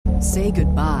Say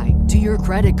goodbye to your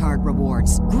credit card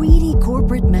rewards. Greedy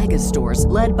corporate mega stores,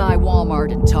 led by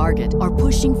Walmart and Target, are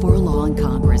pushing for a law in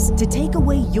Congress to take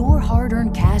away your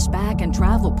hard-earned cash back and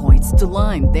travel points to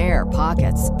line their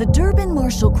pockets. The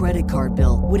Durbin-Marshall credit card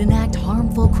bill would enact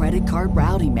harmful credit card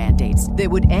routing mandates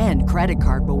that would end credit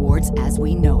card rewards as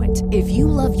we know it. If you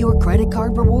love your credit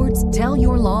card rewards, tell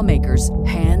your lawmakers,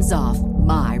 hands off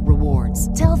my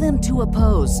rewards. Tell them to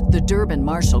oppose the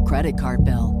Durbin-Marshall credit card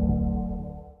bill.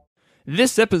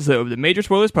 This episode of the Major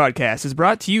Spoilers Podcast is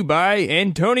brought to you by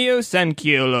Antonio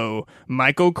Sanchiolo,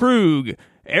 Michael Krug,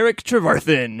 Eric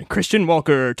Trevarthen, Christian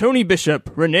Walker, Tony Bishop,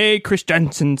 Renee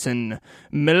Christensen,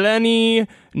 Melanie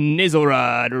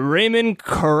Nazelrod, Raymond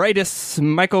Caritas,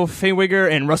 Michael Faywiger,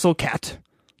 and Russell Catt.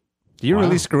 Do you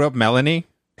really screw up Melanie?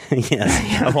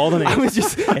 Yes. Of all the names.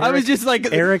 I was just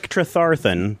like Eric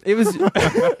Trevarthen. it was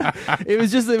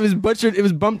butchered. It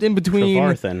was bumped in between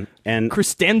Trevarthen and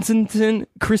Christensen,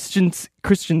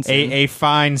 A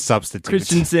fine substitute.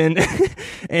 Christensen,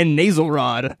 and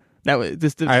Nazelrod. That was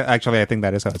just. I think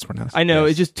that is how it's pronounced. I know,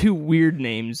 it's just two weird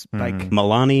names. Like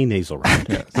Melanie Nazelrod.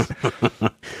 Yes.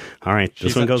 All right,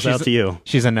 this one goes out to you.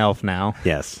 She's an elf now.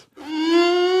 Yes.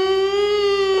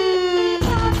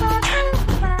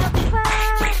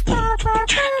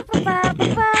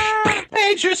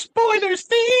 Major Spoilers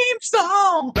theme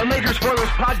song. The Major Spoilers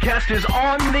Podcast is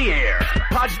on the air.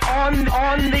 On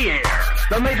the air.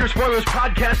 The Major Spoilers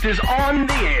Podcast is on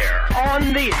the air.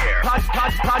 On the air.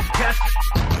 Podcast.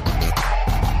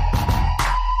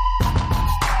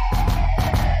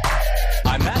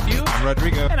 I'm Matthew. I'm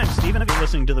Rodrigo. And I'm Steven. If you're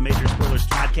listening to the Major Spoilers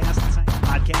Podcast.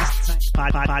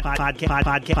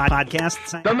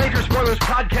 The Major Spoilers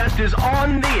Podcast is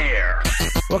on the air.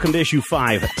 Welcome to issue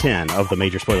 510 of the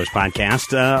Major Spoilers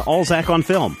Podcast. All Zach on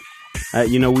film.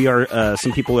 We are,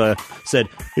 some people said,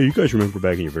 hey, you guys remember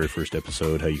back in your very first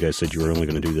episode how you guys said you were only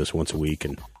going to do this once a week,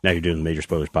 and now you're doing the Major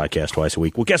Spoilers Podcast twice a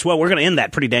week. Well, guess what? We're going to end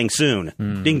that pretty dang soon.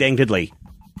 Ding dang diddly.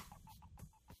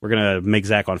 We're going to make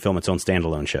Zach on film its own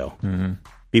standalone show. Mm-hmm.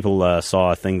 People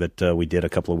saw a thing that we did a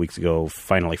couple of weeks ago,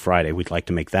 Finally Friday. We'd like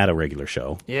to make that a regular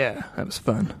show. yeah, that was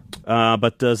fun.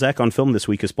 But Zach on film this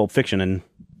week is Pulp Fiction, and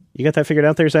you got that figured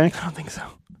out there, Zach? I don't think so.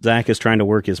 Zach is trying to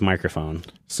work his microphone.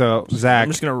 So, Zach,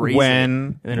 I'm just gonna raise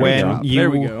when it, and then it'll drop. There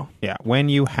we go. Yeah, when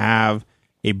you have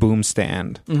a boom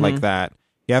stand like that,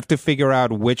 you have to figure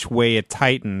out which way it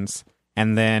tightens,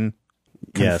 and then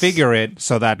configure it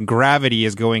so that gravity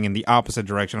is going in the opposite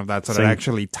direction of that, so that it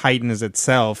actually tightens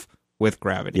itself with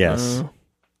gravity. Yes.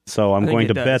 So I'm going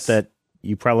to bet that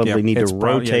you probably need to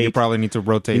rotate. You probably need to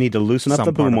rotate. You need to loosen up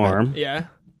the boom arm. Yeah.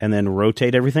 And then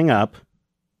rotate everything up.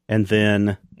 And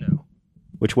then,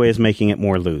 which way is making it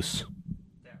more loose?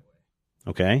 That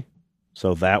way. Okay.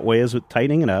 So that way is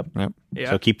tightening it up. Yep. Yeah.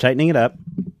 So keep tightening it up.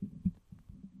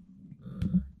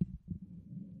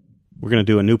 We're going to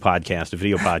do a new podcast, a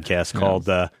video podcast called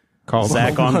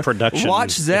Zach on Production.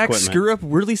 Watch Zach Equipment. screw up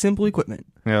really simple equipment.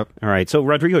 Yep. All right. So,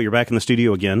 Rodrigo, you're back in the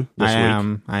studio again this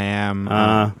week. I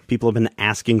am. People have been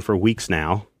asking for weeks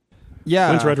now. Yeah.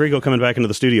 When's Rodrigo coming back into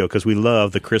the studio? Because we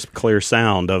love the crisp, clear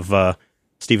sound of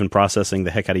Stephen processing the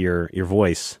heck out of your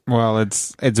voice. Well,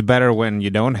 it's better when you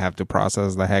don't have to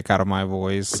process the heck out of my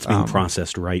voice. It's being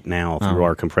processed right now through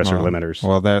our compressor limiters.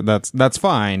 Well, that's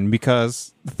fine,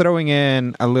 because throwing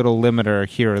in a little limiter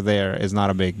here or there is not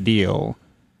a big deal.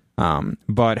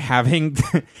 But having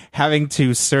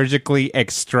to surgically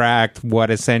extract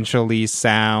what essentially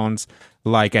sounds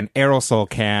like an aerosol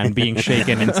can being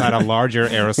shaken inside a larger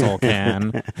aerosol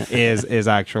can is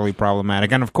actually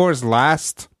problematic. And of course,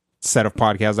 last set of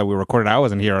podcasts that we recorded, I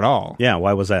wasn't here at all. Yeah,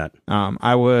 why was that?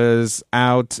 I was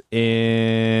out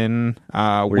in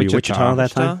Were you Wichita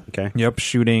that time? Okay. Yep,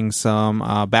 shooting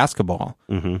some basketball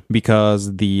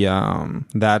because the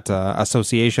that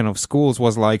association of schools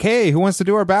was like, "Hey, who wants to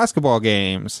do our basketball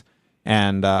games?"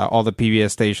 And all the PBS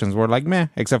stations were like, "Meh,"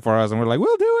 except for us, and we're like,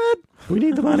 "We'll do it. We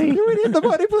need the money. We need the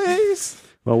money, please."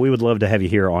 Well, we would love to have you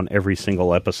here on every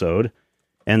single episode.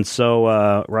 And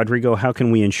so, Rodrigo, how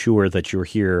can we ensure that you're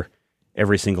here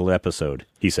every single episode?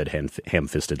 He said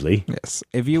ham-fistedly. Yes.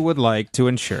 If you would like to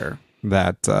ensure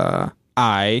that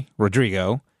I,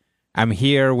 Rodrigo, am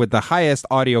here with the highest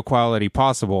audio quality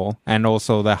possible and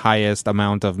also the highest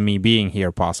amount of me being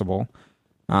here possible,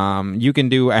 you can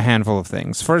do a handful of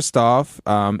things. First off,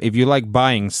 if you like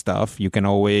buying stuff, you can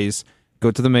always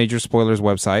go to the Major Spoilers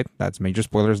website. That's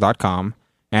majorspoilers.com.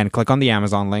 And click on the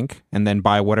Amazon link, and then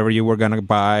buy whatever you were going to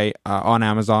buy on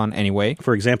Amazon anyway.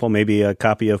 For example, maybe a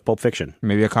copy of Pulp Fiction.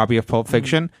 Maybe a copy of Pulp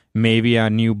Fiction. Maybe a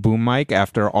new boom mic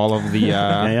after all of the...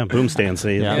 yeah, boom stands.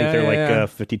 I think they're like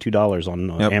 $52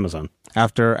 on Amazon.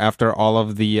 After all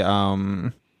of the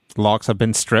locks have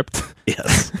been stripped.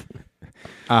 Yes.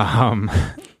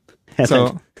 Had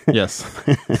So yes,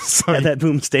 had that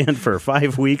boom stand for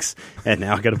 5 weeks, and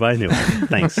now I got to buy a new one.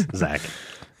 Thanks, Zach.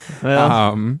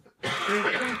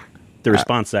 The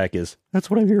response, Zach, is, that's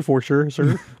what I'm here for, sure,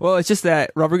 sir. Well, it's just that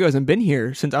Rodrigo hasn't been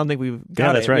here since I don't think we've got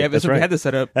Yeah, that's it. right, We that's we right. had this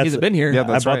set up. He That's- hasn't been here. Yeah,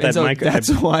 that's I bought right. that So mic.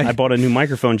 that's why. I bought a new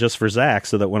microphone just for Zach,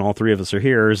 so that when all three of us are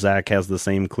here, Zach has the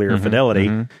same clear fidelity,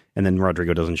 and then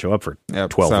Rodrigo doesn't show up for Yep.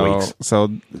 12 weeks.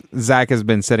 So Zach has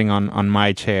been sitting on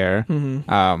my chair,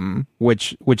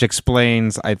 which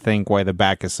explains, I think, why the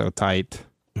back is so tight.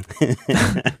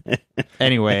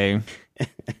 Anyway,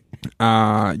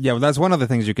 yeah, that's one of the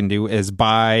things you can do is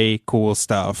buy cool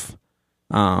stuff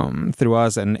through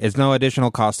us, and it's no additional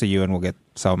cost to you, and we'll get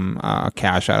some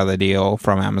cash out of the deal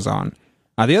from Amazon.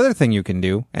 The other thing you can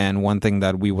do, and one thing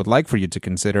that we would like for you to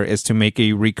consider, is to make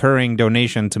a recurring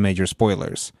donation to Major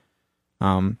Spoilers.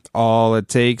 All it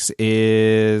takes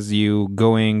is you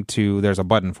going to, there's a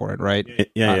button for it, right?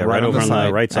 Yeah, right over on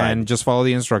the right side. And just follow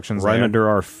the instructions Right there. under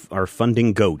our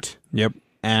funding goat. Yep.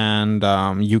 And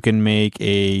you can make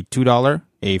a $2,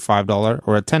 a $5,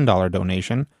 or a $10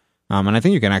 donation. And I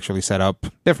think you can actually set up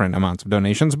different amounts of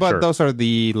donations, but Sure. those are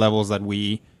the levels that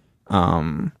we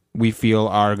feel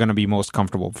are going to be most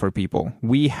comfortable for people.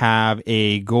 We have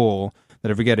a goal that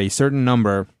if we get a certain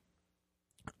number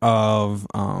of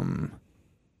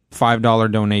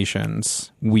 $5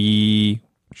 donations, we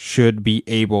should be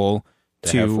able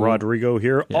To have Rodrigo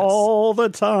here all the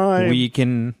time. we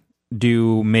can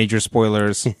do Major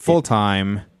Spoilers full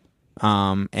time,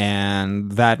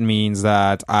 and that means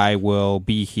that I will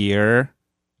be here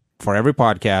for every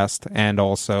podcast, and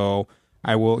also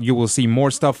you will see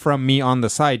more stuff from me on the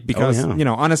site because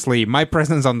honestly, my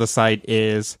presence on the site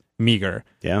is meager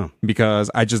Yeah.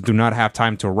 because I just do not have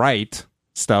time to write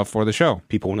stuff for the show.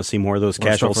 People want to see more of those Or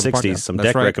casual stuff for the 60s, podcast. some That's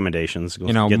deck right. recommendations.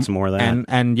 Get some more of that.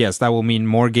 And yes, that will mean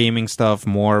more gaming stuff,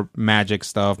 more Magic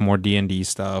stuff, more D&D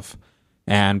stuff,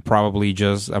 and probably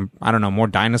just I don't know, more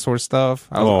dinosaur stuff.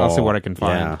 I'll see what I can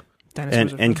find. Yeah.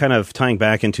 Dinosaurs are And fun. kind of tying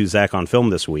back into Zach on Film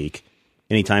this week,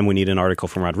 anytime we need an article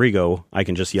from Rodrigo, I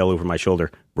can just yell over my shoulder,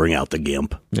 bring out the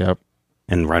GIMP. Yep.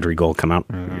 And Rodrigo will come out,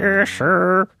 yes,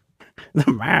 sir.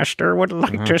 The master would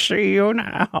like to see you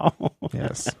now.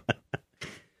 Yes.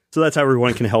 So that's how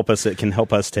everyone can help us. It can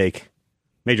help us take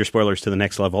Major Spoilers to the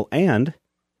next level and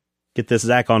get this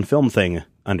Zach on Film thing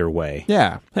underway.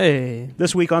 Yeah. Hey.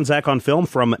 This week on Zach on Film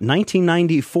from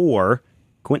 1994,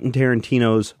 Quentin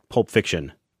Tarantino's Pulp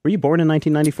Fiction. Were you born in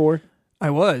 1994? I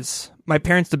was. My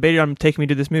parents debated on taking me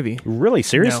to this movie. Really?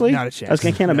 Seriously? No, not a chance.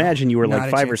 I can't imagine you were Not like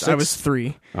a 5 or chance. 6. I was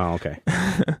 3. Oh, okay.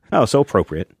 Oh, so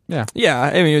appropriate. Yeah. Yeah,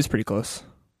 I mean, it was pretty close.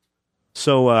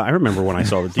 So I remember when I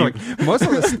saw the Like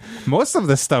most of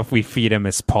the stuff we feed him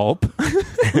is pulp.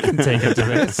 We can take him to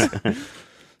this.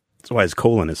 That's why his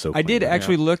colon is so I did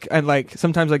actually look and like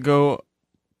sometimes I go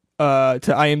to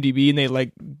IMDb and they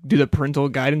like do the parental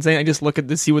guidance thing. I just look at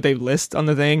to see what they list on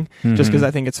the thing just because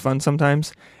I think it's fun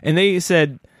sometimes. And they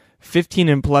said 15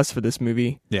 and plus for this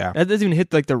movie. Yeah. That doesn't even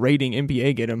hit like the rating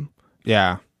MPA get him,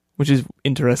 Yeah. which is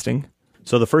interesting.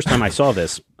 So the first time I saw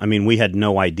this, I mean, we had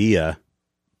no idea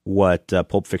what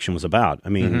Pulp Fiction was about. I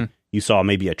mean, you saw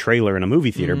maybe a trailer in a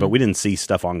movie theater, but we didn't see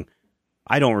stuff on...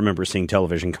 I don't remember seeing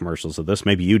television commercials of this.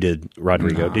 Maybe you did,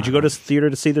 Rodrigo. Did you go to theater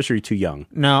to see this, or are you too young?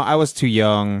 No, I was too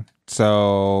young,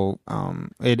 so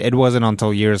it wasn't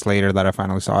until years later that I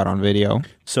finally saw it on video.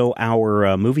 So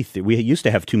our we used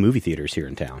to have 2 movie theaters here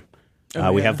in town.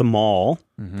 We have the Mall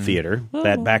Theater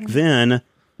that back then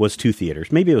was 2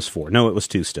 theaters. Maybe it was 4. No, it was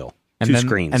 2 still. And 2 then,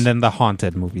 screens. And then the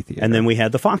Haunted movie theater. And then we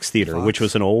had the Fox Theater, which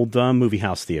was an old movie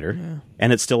house theater,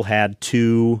 and it still had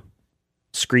 2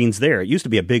 screens there. It used to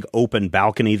be a big open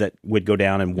balcony that would go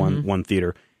down in one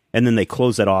theater, and then they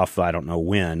closed that off, I don't know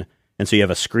when, and so you have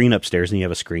a screen upstairs and you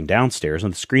have a screen downstairs,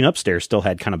 and the screen upstairs still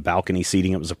had kind of balcony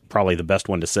seating. It was probably the best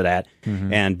one to sit at,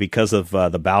 and because of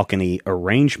the balcony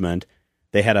arrangement,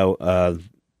 they had the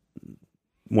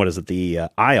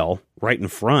aisle right in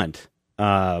front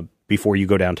before you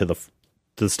go down to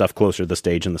the stuff closer to the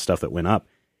stage and the stuff that went up.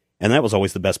 And that was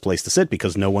always the best place to sit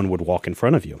because no one would walk in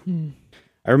front of you.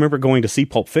 I remember going to see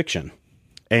Pulp Fiction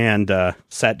and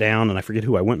sat down, and I forget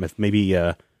who I went with. Maybe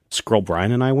Skrull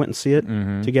Brian and I went and see it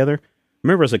together.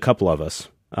 Remember, there's a couple of us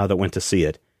that went to see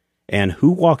it. And who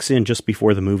walks in just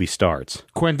before the movie starts?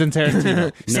 Quentin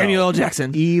Tarantino. Samuel L.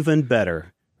 Jackson. Even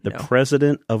better, the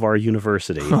president of our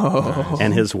university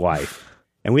and his wife.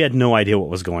 And we had no idea what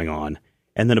was going on.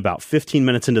 And then about 15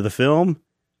 minutes into the film,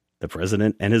 the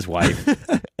president and his wife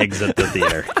exit the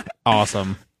theater.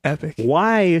 Awesome. Epic.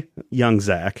 Why, young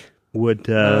Zach, would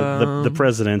the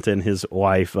president and his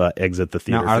wife exit the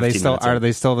theater? Now, are they 15 still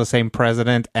minutes in? the same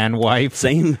president and wife?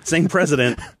 Same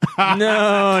president,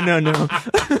 No.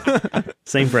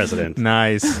 same president.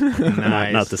 Nice.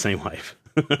 Not the same wife.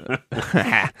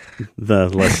 The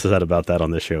less said about that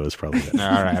on this show is probably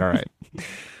better.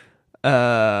 All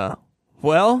right.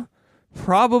 Well,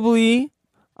 probably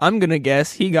I'm gonna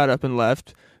guess he got up and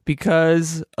left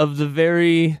because of the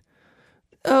very,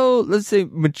 let's say,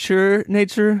 mature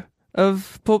nature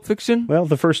of Pulp Fiction. Well,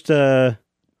 the first 10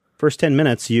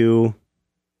 minutes, you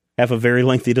have a very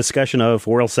lengthy discussion of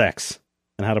oral sex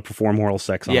and how to perform oral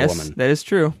sex on a woman. Yes, that is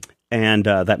true. And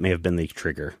that may have been the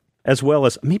trigger, as well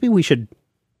as maybe we should.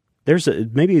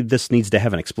 Maybe this needs to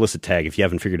have an explicit tag if you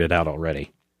haven't figured it out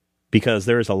already, because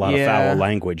there is a lot of foul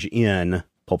language in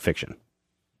Pulp Fiction,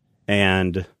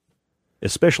 and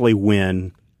especially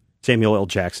when Samuel L.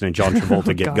 Jackson and John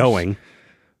Travolta get going,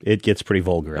 it gets pretty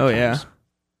vulgar at times.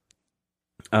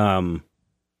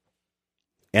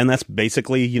 And that's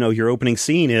basically, your opening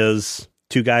scene is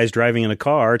two guys driving in a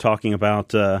car talking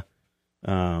about. Well,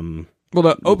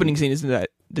 the opening scene isn't that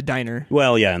the diner.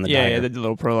 Well, yeah, in the diner. Yeah, the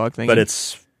little prologue thing. But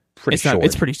it's pretty short.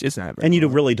 It's not. And you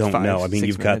really don't 5, know. I mean, 6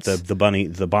 you've minutes. got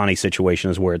the Bonnie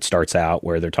situation is where it starts out,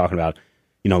 where they're talking about,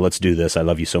 let's do this. I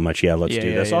love you so much. Yeah, let's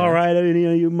do this. Yeah. All right,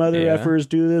 you mother effers,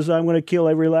 do this. I'm going to kill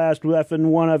every last effing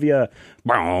one of you.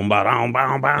 Boom, ba-dum,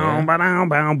 boom, boom, ba-dum,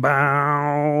 boom,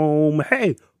 boom.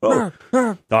 Hey. Oh.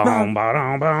 Dum,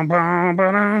 ba-dum, boom, boom,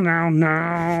 ba-dum, now,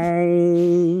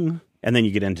 now. And then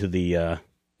you get into the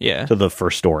to the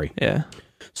first story. Yeah.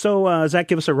 So, Zach,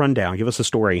 give us a rundown. Give us a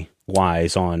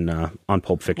story-wise on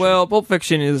Pulp Fiction. Well, Pulp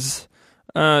Fiction is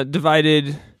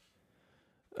divided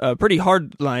a pretty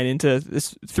hard line into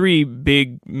this 3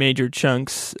 big major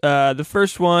chunks. The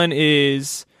first one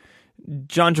is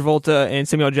John Travolta and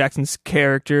Samuel L. Jackson's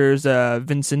characters,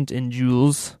 Vincent and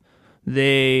Jules.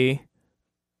 They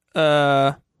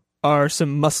are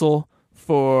some muscle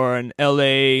for an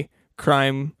L.A.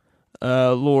 crime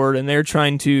lord, and they're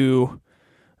trying to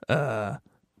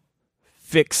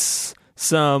fix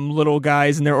some little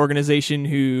guys in their organization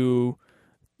who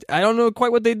I don't know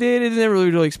quite what they did. It didn't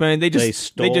really explain. Did they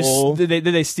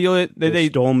steal it? They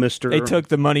stole Mr. They took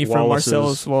the money from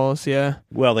Marcellus Wallace. Yeah.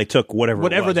 Well, they took whatever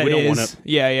that is.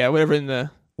 Yeah.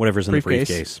 Whatever's in the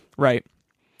briefcase. Right.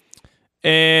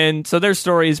 And so their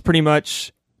story is pretty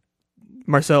much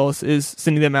Marcellus is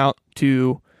sending them out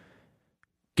to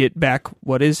get back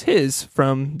what is his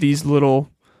from these little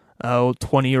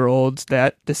 20-year-olds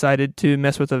that decided to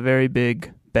mess with a very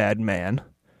big bad man.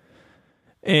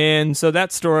 And so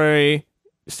that story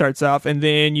starts off, and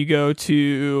then you go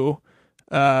to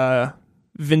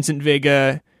Vincent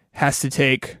Vega has to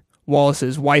take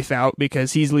Wallace's wife out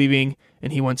because he's leaving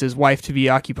and he wants his wife to be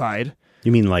occupied.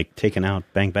 You mean like taken out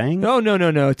Bang Bang?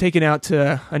 No. Taken out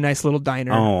to a nice little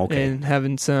diner and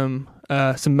having some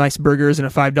nice burgers and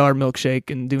a $5 milkshake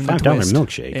and doing the twist. $5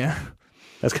 milkshake? Yeah.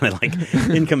 That's kind of like,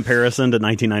 in comparison to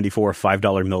 1994, $5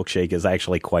 milkshake is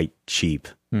actually quite cheap,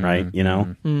 right? I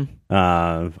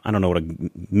don't know what a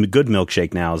good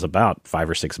milkshake now is about, $5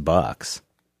 or $6.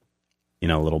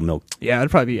 A little milk. Yeah, it'd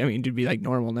probably be, it'd be like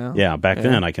normal now. Yeah, back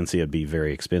then I can see it'd be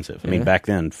very expensive. I mean, back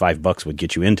then $5 would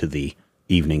get you into the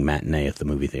evening matinee at the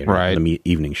movie theater, right? The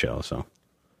evening show. So,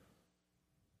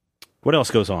 what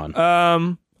else goes on?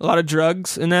 A lot of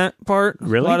drugs in that part.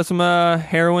 Really? A lot of some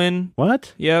heroin.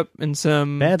 What? Yep, and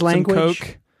some bad language. Some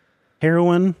coke.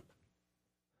 Heroin.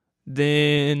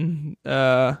 Then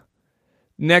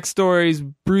next story is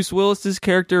Bruce Willis's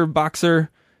character, boxer.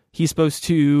 He's supposed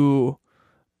to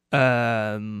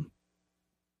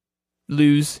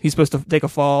lose. He's supposed to take a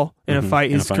fall in a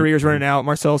fight. His career's running out.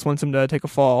 Marcellus wants him to take a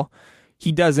fall.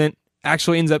 He doesn't.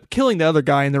 Actually ends up killing the other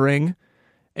guy in the ring.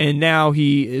 And now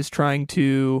he is trying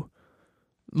to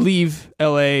leave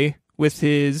L.A. with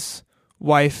his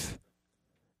wife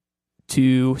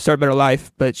to start a better life,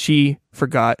 but she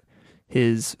forgot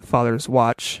his father's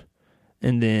watch.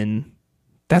 And then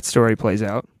that story plays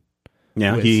out.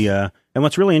 Yeah, and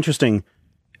what's really interesting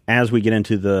as we get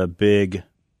into the big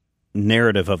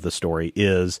narrative of the story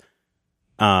is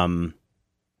Bruce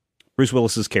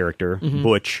Willis's character,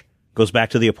 Butch, goes back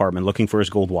to the apartment looking for his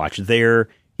gold watch. There,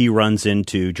 he runs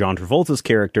into John Travolta's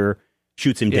character,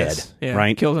 shoots him dead,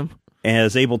 right? Kills him. And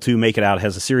is able to make it out,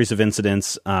 has a series of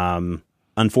incidents,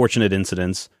 unfortunate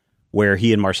incidents, where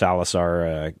he and Marcellus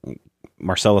are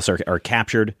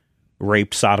captured,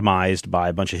 raped, sodomized by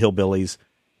a bunch of hillbillies.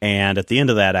 And at the end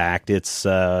of that act, it's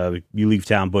you leave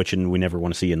town, Butch, and we never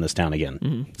want to see you in this town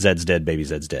again. Zed's dead, baby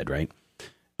Zed's dead, right?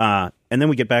 And then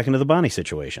we get back into the Bonnie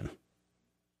situation.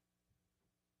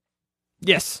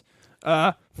 Yes.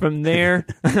 From there,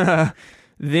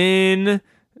 Then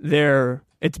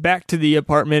it's back to the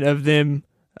apartment of them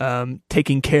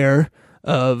taking care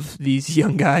of these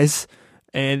young guys,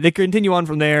 and they continue on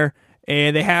from there,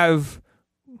 and they have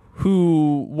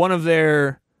one of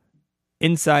their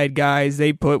inside guys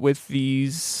they put with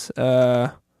these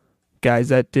guys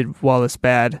that did Wallace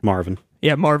bad. Marvin.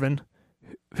 Yeah, Marvin,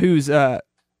 who's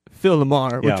Phil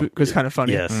Lamar, which was kind of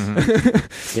funny.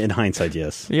 Yes. In hindsight,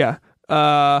 yes. Yeah.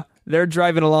 They're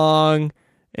driving along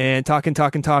and talking.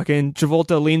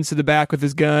 Travolta leans to the back with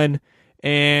his gun,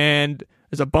 and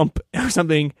there's a bump or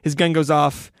something. His gun goes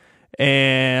off,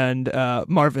 and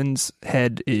Marvin's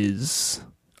head is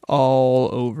all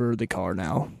over the car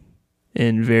now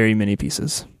in very many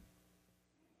pieces.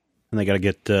 And they got to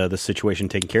get the situation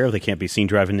taken care of. They can't be seen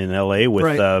driving in L.A.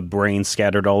 with brains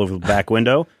scattered all over the back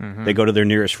window. They go to their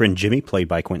nearest friend, Jimmy, played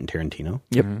by Quentin Tarantino.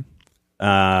 Yep.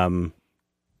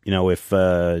 If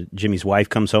Jimmy's wife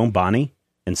comes home, Bonnie,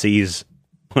 and sees,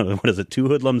 what is it, two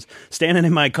hoodlums standing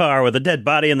in my car with a dead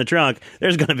body in the trunk,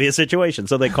 there's going to be a situation.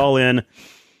 So they call in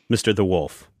Mr. The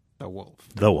Wolf. The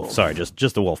Wolf. Sorry,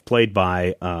 just The Wolf, played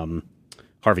by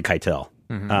Harvey Keitel.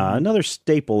 Another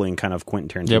staple in kind of Quentin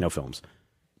Tarantino films.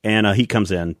 And he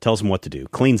comes in, tells them what to do,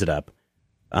 cleans it up.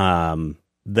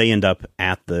 They end up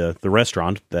at the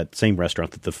restaurant, that same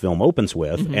restaurant that the film opens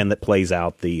with, and that plays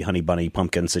out the Honey Bunny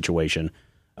Pumpkin situation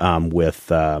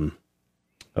with,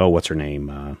 what's her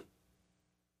name?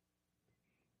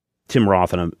 Tim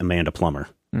Roth and Amanda Plummer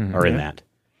are in that.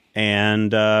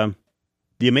 And the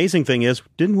amazing thing is,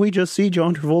 didn't we just see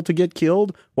John Travolta get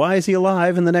killed? Why is he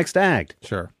alive in the next act?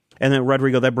 Sure. And then,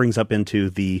 Rodrigo, that brings up into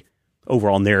the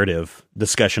overall narrative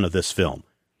discussion of this film.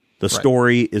 The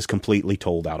story is completely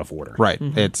told out of order. Right.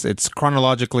 It's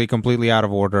chronologically completely out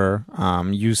of order.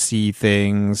 You see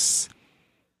things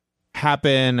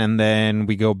happen, and then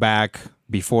we go back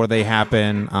before they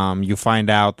happen. You find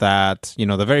out that,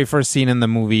 the very first scene in the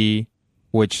movie,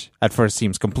 which at first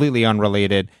seems completely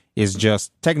unrelated, is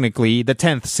just technically the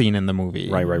 10th scene in the movie.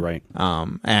 Right.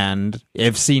 And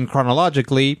if seen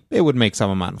chronologically, it would make some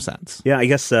amount of sense. Yeah, I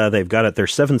guess they've got it.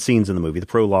 There's 7 scenes in the movie. The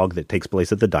prologue that takes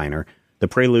place at the diner, the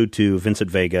prelude to Vincent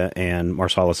Vega and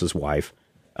Marsalis' wife,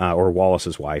 or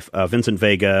Wallace's wife, Vincent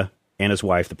Vega and his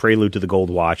wife, the prelude to the Gold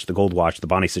Watch, the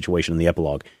Bonnie situation, and the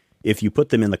epilogue. If you put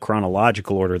them in the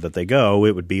chronological order that they go,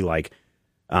 it would be like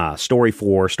story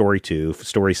 4, story 2,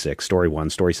 story 6, story 1,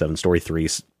 story 7, story 3,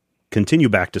 continue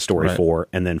back to story 4,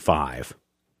 and then 5,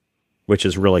 which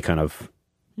is really kind of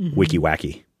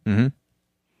wiki-wacky.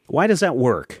 Why does that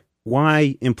work?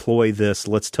 Why employ this,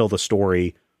 let's tell the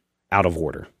story out of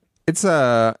order? It's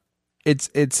a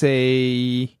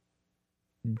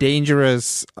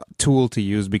dangerous tool to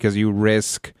use because you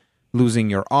risk losing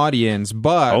your audience,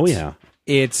 but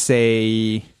it's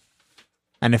an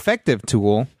effective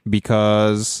tool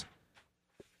because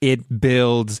it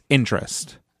builds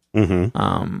interest.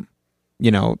 I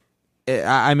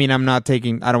mean,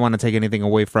 I don't want to take anything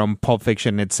away from Pulp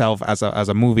Fiction itself as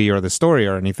a movie or the story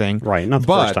or anything. Right, not the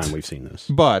first time we've seen this.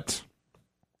 But,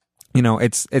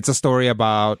 it's a story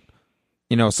about,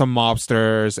 some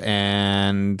mobsters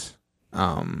and,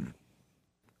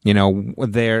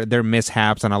 their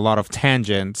mishaps and a lot of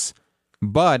tangents.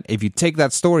 But if you take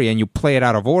that story and you play it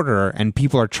out of order and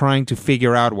people are trying to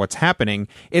figure out what's happening,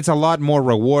 it's a lot more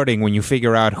rewarding when you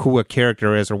figure out who a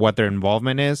character is or what their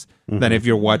involvement is than if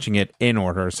you're watching it in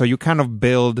order. So you kind of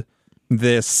build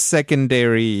this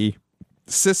secondary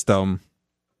system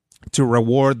to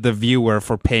reward the viewer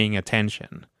for paying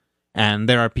attention. And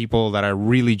there are people that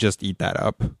really just eat that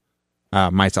up,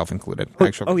 myself included,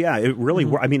 actually. Oh, yeah. It really,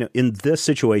 I mean, in this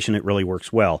situation, it really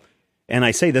works well. And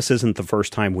I say this isn't the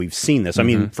first time we've seen this. I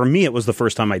mean, for me, it was the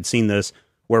first time I'd seen this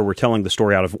where we're telling the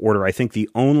story out of order. I think the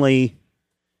only,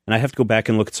 and I have to go back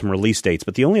and look at some release dates,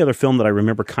 but the only other film that I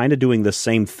remember kind of doing the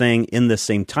same thing in this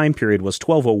same time period was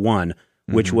 1201,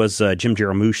 which was Jim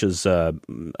Jarmusch's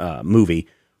movie,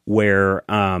 where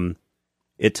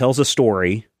it tells a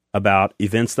story about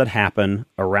events that happen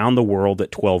around the world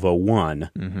at 1201.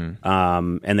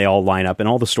 And they all line up, and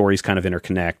all the stories kind of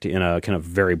interconnect in a kind of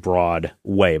very broad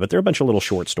way. But they're a bunch of little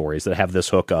short stories that have this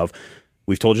hook of,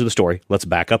 we've told you the story, let's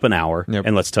back up an hour,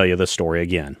 and let's tell you the story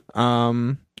again.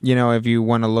 If you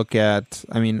want to look at,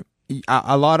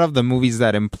 a lot of the movies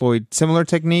that employed similar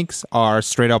techniques are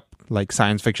straight up like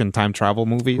science fiction time travel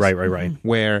movies. Right.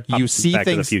 Where you see Back to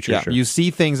the things, Future, sure. You see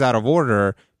things out of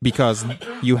order because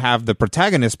you have the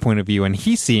protagonist's point of view and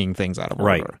he's seeing things out of order.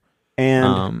 Right.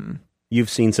 And you've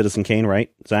seen Citizen Kane,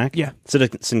 right, Zach? Yeah.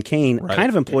 Citizen Kane kind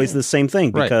of employs the same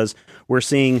thing because we're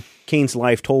seeing Kane's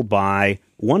life told by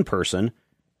one person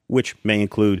which may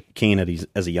include Kane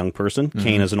as a young person,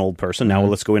 Kane as an old person. Now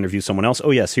let's go interview someone else.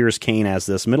 Oh, yes, here's Kane as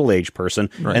this middle-aged person.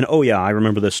 Right. And, oh, yeah, I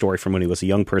remember this story from when he was a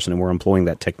young person, and we're employing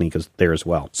that technique there as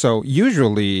well. So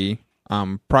usually,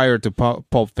 prior to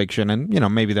Pulp Fiction, and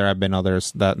maybe there have been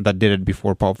others that did it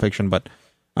before Pulp Fiction, but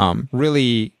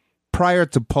really prior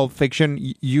to Pulp Fiction,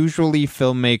 usually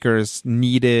filmmakers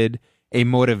needed a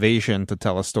motivation to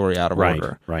tell a story out of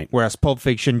order. Right. Whereas Pulp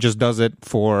Fiction just does it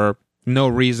for no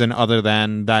reason other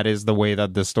than that is the way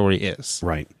that the story is.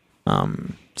 Right.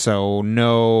 So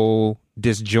no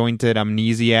disjointed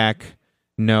amnesiac,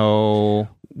 no.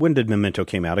 When did Memento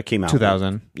came out? It came out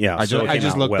 2000. Yeah, I so it came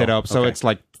just out looked well. it up. So Okay. it's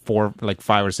like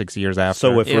 5 or 6 years after.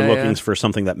 So if we're Yeah, looking yeah. for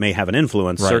something that may have an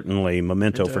influence, Right. certainly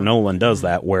Memento for Nolan does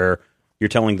that, where you're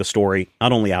telling the story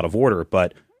not only out of order,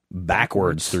 but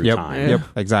backwards through Yep. time. Yep.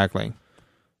 Exactly.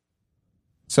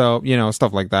 So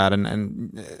stuff like that,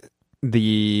 and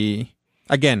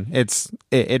again,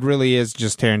 it really is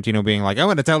just Tarantino being like, I'm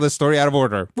going to tell this story out of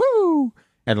order, woo,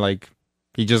 and like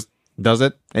he just does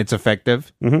it. It's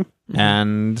effective,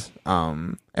 and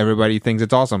everybody thinks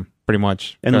it's awesome, pretty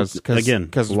much. And again,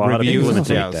 a lot of people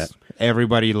imitate that.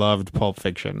 Everybody loved Pulp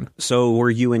Fiction. So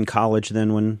were you in college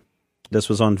then when this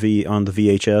was on the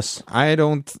VHS? I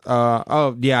don't.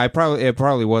 It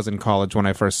probably was in college when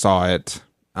I first saw it.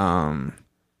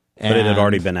 But it had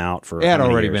already been out for. It had how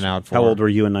many already years? been out for. How old were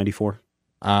you in '94?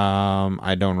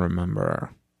 I don't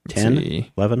remember. Let's 10?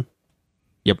 see. 11?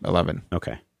 Yep, 11.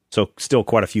 Okay. So still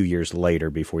quite a few years later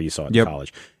before you saw it Yep. in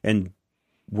college. And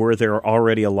were there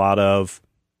already a lot of...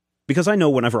 Because I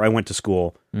know whenever I went to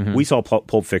school, we saw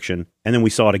Pulp Fiction, and then we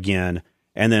saw it again.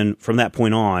 And then from that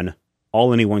point on,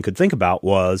 all anyone could think about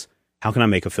was, how can I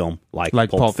make a film like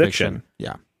Pulp Fiction?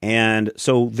 Yeah. And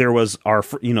so there was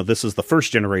this is the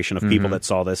first generation of people that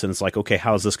saw this, and it's like, okay,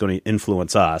 how is this going to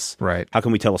influence us? Right. How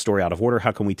can we tell a story out of order?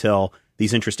 How can we tell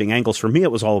these interesting angles? For me,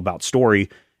 it was all about story,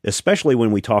 especially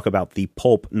when we talk about the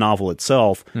pulp novel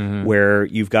itself, where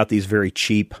you've got these very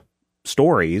cheap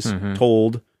stories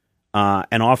told,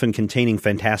 and often containing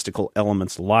fantastical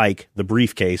elements like the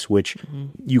briefcase, which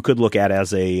you could look at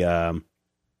as a...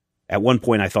 At one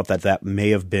point, I thought that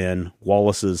may have been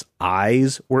Wallace's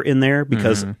eyes were in there,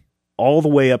 because all the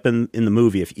way up in the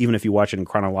movie, even if you watch it in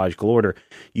chronological order,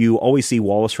 you always see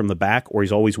Wallace from the back, or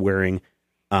he's always wearing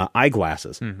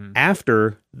eyeglasses.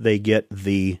 After they get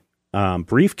the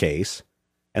briefcase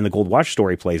and the Gold Watch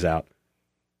story plays out,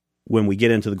 when we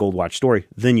get into the Gold Watch story,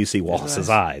 then you see Wallace's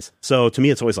eyes. So to me,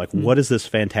 it's always like, what is this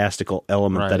fantastical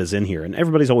element that is in here? And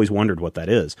everybody's always wondered what that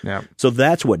is. Yeah. So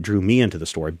that's what drew me into the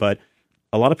story. But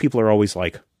a lot of people are always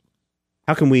like,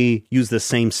 how can we use this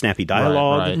same snappy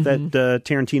dialogue that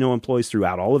Tarantino employs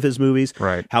throughout all of his movies?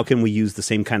 Right. How can we use the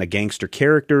same kind of gangster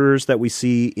characters that we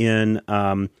see in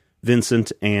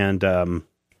Vincent and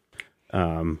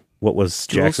what was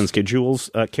Jackson's kid Jules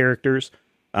characters?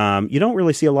 You don't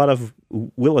really see a lot of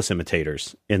Willis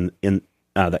imitators in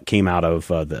that came out of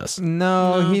this.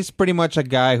 No, he's pretty much a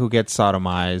guy who gets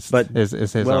sodomized. But is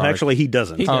his well, arc. actually, he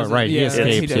doesn't. He Oh, doesn't. right. He Yeah,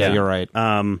 escapes. he doesn't. Yeah, you're right.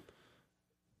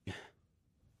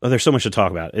 There's so much to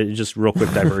talk about. Just real quick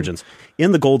divergence.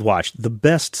 In the Gold Watch, the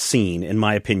best scene, in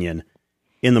my opinion,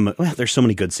 there's so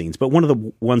many good scenes, but one of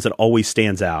the ones that always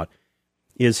stands out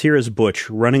is here is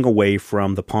Butch running away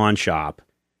from the pawn shop,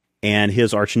 and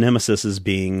his arch nemesis is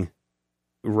being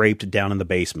raped down in the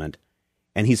basement.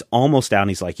 And he's almost down.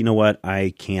 He's like, you know what?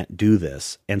 I can't do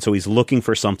this. And so he's looking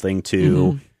for something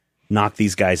to knock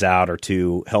these guys out or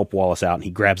to help Wallace out, and he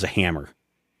grabs a hammer.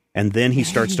 And then he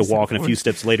starts to walk, and a few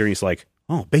steps later, he's like,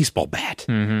 oh, baseball bat.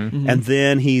 And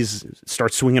then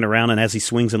starts swinging around, and as he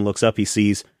swings and looks up, he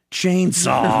sees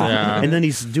chainsaw. And then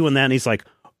he's doing that, and he's like,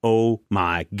 oh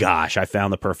my gosh, I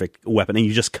found the perfect weapon. And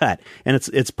you just cut. And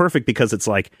it's perfect because it's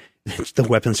like the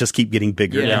weapons just keep getting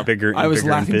bigger and bigger and I was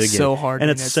bigger laughing and bigger. so hard And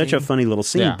during it's that such a scene. funny little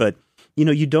scene. Yeah. But,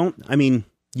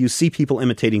 you see people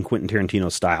imitating Quentin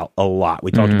Tarantino's style a lot.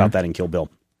 We talked about that in Kill Bill.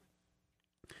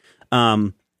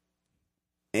 And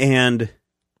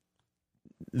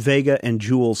Vega and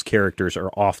Jules' characters are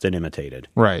often imitated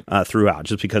Right. throughout,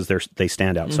 just because they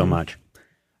stand out so much.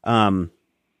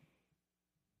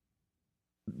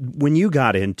 When you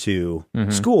got into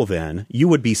school, then you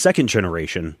would be second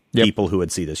generation people who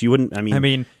would see this. You wouldn't. I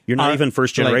mean, you're not even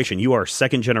first generation. You are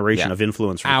second generation of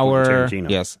influence from Quentin Tarantino.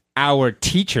 Yes, our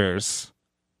teachers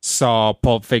saw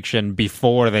Pulp Fiction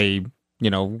before they,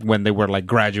 when they were like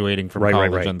graduating from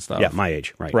college and stuff. Yeah, my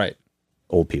age. Right.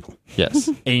 Old people. Yes.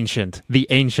 The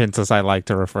ancients, as I like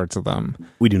to refer to them.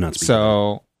 We do not speak.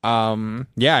 So, I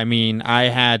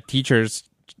had teachers,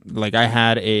 like I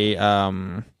had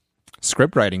a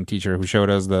script writing teacher who showed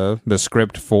us the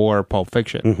script for Pulp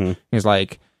Fiction. He's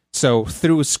like, So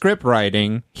through script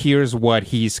writing, here's what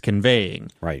he's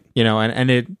conveying. Right. You know,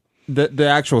 and the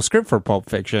actual script for Pulp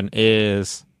Fiction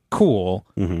is cool,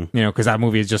 you know, because that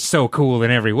movie is just so cool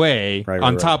in every way.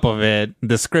 On top of it,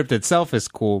 the script itself is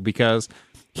cool because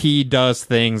he does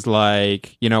things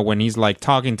like, you know, when he's like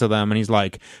talking to them and he's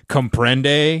like,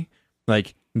 comprende,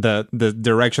 like the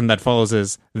direction that follows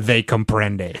is they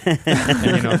comprende.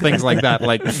 And, you know, things like that.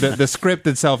 Like the script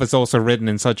itself is also written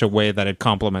in such a way that it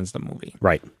complements the movie.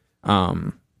 Right.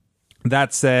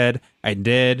 That said, I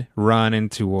did run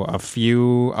into a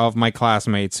few of my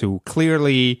classmates who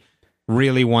clearly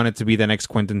really wanted to be the next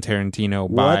Quentin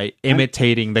Tarantino by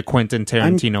imitating the Quentin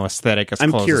Tarantino aesthetic as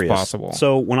close as possible.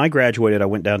 So when I graduated, I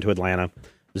went down to Atlanta,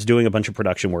 was doing a bunch of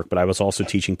production work, but I was also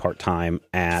teaching part-time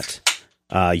at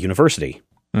university.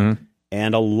 Mm-hmm.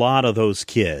 And a lot of those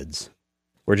kids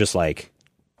were just like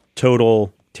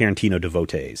total Tarantino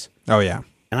devotees. Oh, yeah.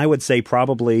 And I would say I'd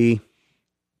probably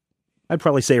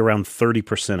say around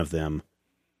 30% of them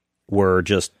were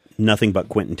just nothing but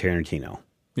Quentin Tarantino.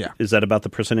 Yeah. Is that about the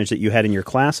percentage that you had in your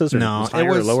classes? Or No, was higher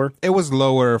or lower? It was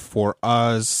lower for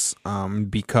us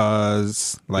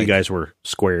because like you guys were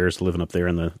squares living up there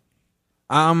in the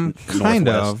kind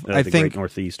of. I the think Great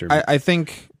Northeast. Or I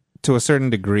think to a certain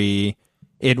degree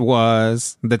it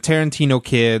was the Tarantino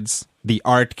kids, the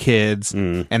art kids,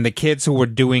 and the kids who were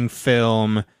doing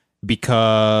film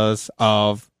because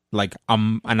of like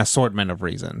an assortment of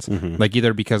reasons. Like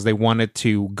either because they wanted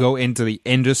to go into the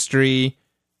industry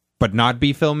but not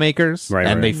be filmmakers,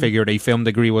 they figured a film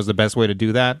degree was the best way to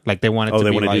do that. Like they wanted to they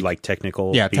be want to like, do like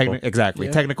technical exactly.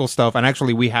 Yeah. Technical stuff. And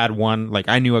actually we had one, like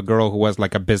I knew a girl who was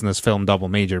like a business film double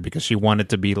major because she wanted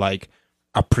to be like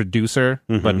a producer,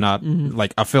 but not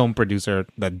like a film producer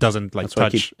that doesn't like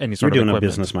touch any sort of equipment. You're doing a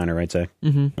business minor, right, Zach?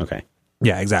 Okay.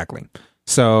 Yeah, exactly.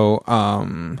 So,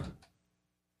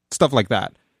 stuff like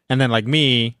that. And then like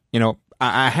me, you know,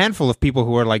 a handful of people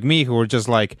who are like me who are just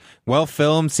like, well,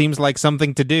 film seems like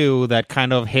something to do that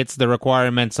kind of hits the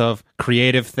requirements of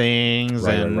creative things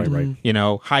and, you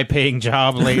know, high paying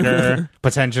job later,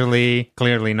 potentially.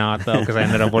 Clearly not, though, because I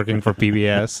ended up working for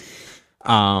PBS.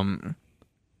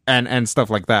 And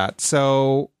stuff like that.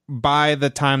 So by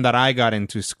the time that I got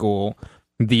into school,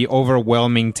 the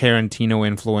overwhelming Tarantino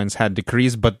influence had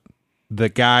decreased, but the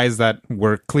guys that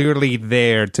were clearly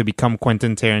there to become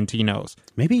Quentin Tarantinos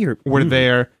were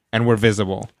there and were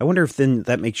visible. I wonder if then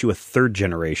that makes you a third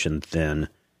generation then,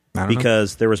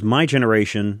 because there was my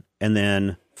generation and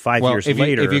then 5 years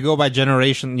later. If you go by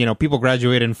generation, you know, people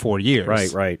graduate in 4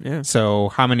 years. Right. Yeah. So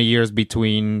how many years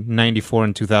between 94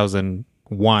 and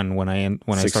 2001 when I 6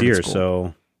 started years,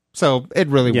 school? So it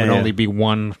really would only be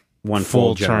one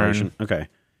full generation. Okay.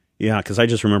 Yeah, because I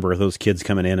just remember those kids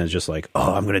coming in and just like,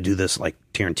 oh, I'm going to do this like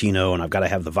Tarantino, and I've got to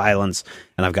have the violence,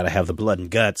 and I've got to have the blood and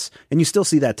guts. And you still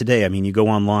see that today. I mean, you go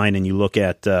online and you look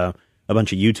at a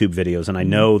bunch of YouTube videos, and I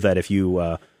know that if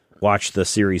you watch the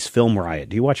series Film Riot.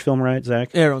 Do you watch Film Riot,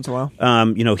 Zach? Yeah, every once in a while.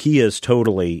 You know, he is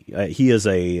totally, he is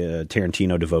a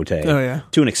Tarantino devotee. Oh, yeah.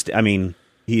 To an extent. I mean,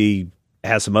 he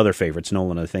has some other favorites.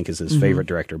 Nolan, I think, is his favorite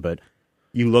director, but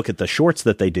you look at the shorts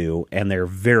that they do, and they're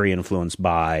very influenced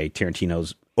by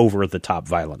Tarantino's over-the-top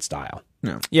violent style.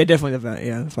 Yeah, definitely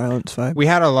the violence vibe. We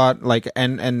had a lot, like,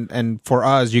 and for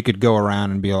us, you could go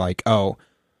around and be like, oh,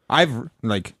 I've,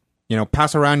 like, you know,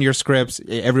 pass around your scripts,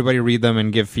 everybody read them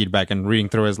and give feedback, and reading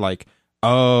through is like,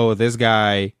 oh,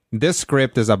 this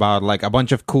script is about, like, a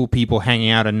bunch of cool people hanging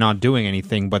out and not doing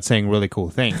anything, but saying really cool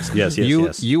things. Yes.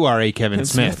 You are a Kevin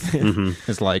Smith.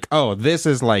 It's like, oh, this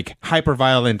is, like,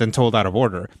 hyper-violent and told out of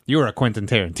order. You're a Quentin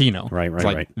Tarantino.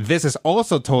 Right. This is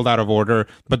also told out of order,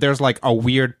 but there's, like, a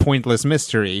weird, pointless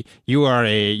mystery. You are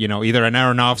a, you know, either an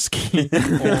Aronofsky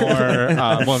or,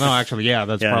 well, no, actually, yeah,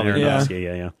 that's probably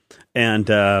Aronofsky, yeah.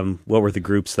 And what were the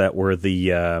groups that were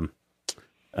the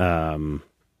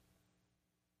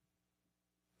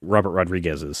Robert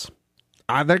Rodriguez's?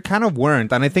 They kind of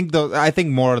weren't, and I think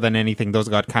more than anything, those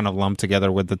got kind of lumped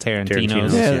together with the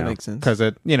Tarantinos. Yeah, that makes sense. Because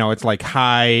it's like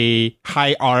high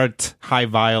art, high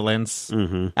violence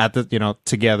at the, you know,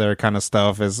 together kind of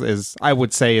stuff is I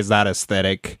would say is that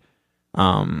aesthetic.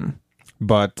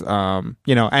 But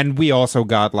you know, and we also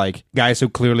got like guys who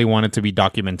clearly wanted to be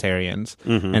documentarians,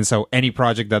 and so any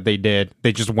project that they did,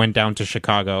 they just went down to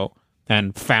Chicago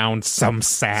and found something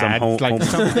sad,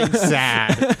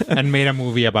 and made a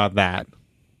movie about that.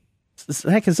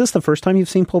 Heck, is this the first time you've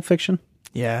seen Pulp Fiction?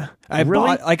 Yeah, I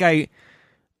bought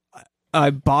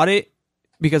it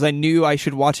because I knew I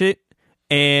should watch it,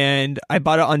 and I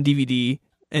bought it on DVD.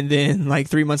 And then, like,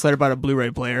 3 months later, I bought a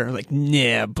Blu-ray player. Like,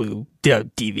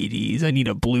 DVDs. I need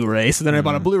a Blu-ray. So then I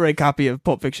bought a Blu-ray copy of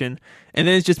Pulp Fiction. And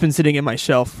then it's just been sitting in my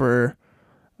shelf for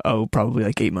probably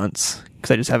like 8 months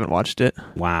because I just haven't watched it.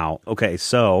 Wow. Okay,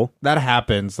 so That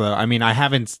happens. I mean,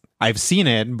 I've seen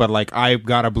it, but like I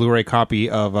got a Blu-ray copy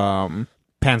of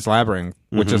Pan's Labyrinth,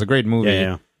 which is a great movie.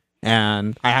 yeah.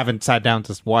 And I haven't sat down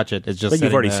to watch it. It's just But you've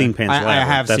sitting already there. seen Pan's Labyrinth. I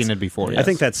have That's- seen it before. I Yes.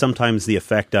 think that's sometimes the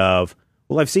effect of,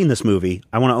 well, I've seen this movie.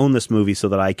 I want to own this movie so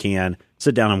that I can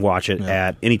sit down and watch it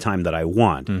at any time that I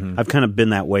want. I've kind of been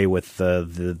that way with the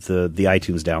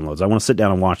iTunes downloads. I want to sit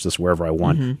down and watch this wherever I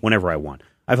want, whenever I want.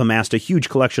 I've amassed a huge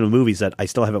collection of movies that I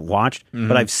still haven't watched,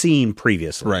 but I've seen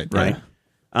previously. Right.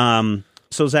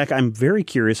 So, Zach, I'm very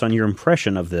curious on your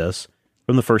impression of this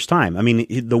from the first time. I mean,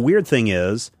 the weird thing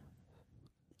is,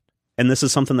 and this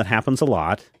is something that happens a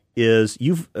lot, is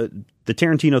the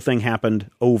Tarantino thing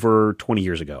happened over 20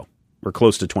 years ago, or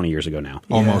close to 20 years ago now.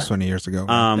 Almost 20 years ago.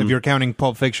 If you're counting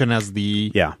Pulp Fiction as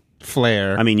the Yeah.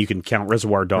 flair. I mean, you can count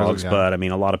Reservoir Dogs, Yeah. but I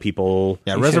mean, a lot of people...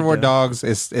 yeah, Reservoir Dogs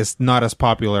is not as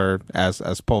popular as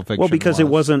Pulp Fiction. Well, because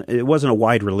was. it wasn't a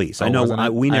wide release. I know wasn't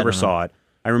it? we I never don't know. saw it.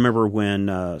 I remember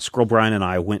when Squirrel Brian and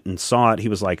I went and saw it, he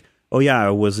was like, oh yeah, I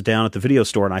was down at the video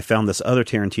store and I found this other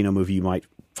Tarantino movie you might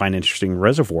find interesting,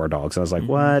 Reservoir Dogs. And I was like,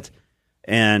 what?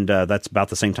 And that's about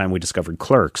the same time we discovered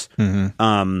Clerks. But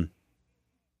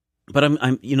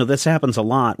I'm this happens a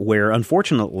lot where,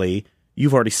 unfortunately,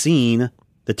 you've already seen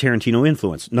the Tarantino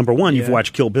influence. Number one, you've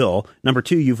watched Kill Bill. Number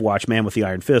two, you've watched Man with the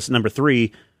Iron Fist. Number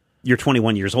three, you're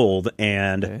 21 years old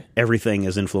and everything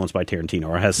is influenced by Tarantino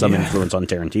or has some influence on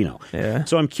Tarantino. Yeah.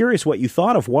 So I'm curious what you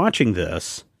thought of watching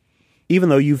this, even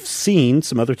though you've seen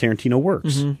some other Tarantino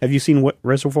works. Have you seen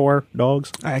Reservoir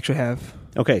Dogs? I actually have.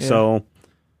 Okay, so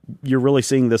you're really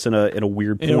seeing this in a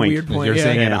weird point. In a weird point. You're yeah.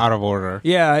 saying it out of order.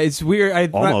 Yeah, it's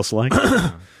weird. Almost like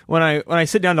When I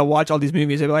sit down to watch all these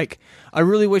movies, I'm like, I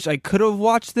really wish I could have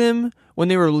watched them when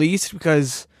they were released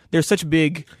because they're such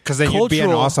big. Because then you'd be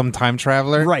an awesome time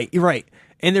traveler. Right.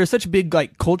 And they're such big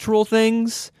like cultural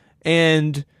things,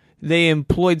 and they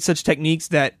employed such techniques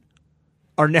that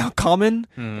are now common,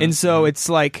 and so it's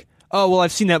like, oh well,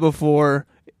 I've seen that before,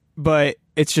 but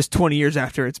it's just 20 years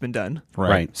after it's been done.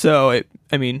 right. So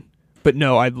but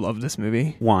no, I love this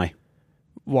movie. Why?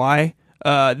 Why?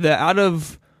 The out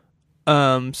of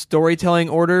storytelling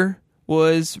order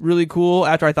was really cool.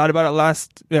 After I thought about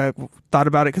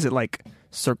it because it like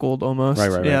circled almost.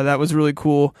 Right. Yeah, that was really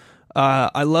cool.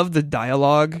 I love the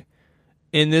dialogue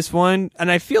in this one,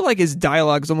 and I feel like his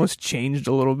dialogue's almost changed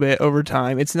a little bit over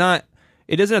time. It doesn't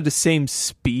have the same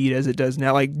speed as it does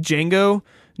now. Like Django,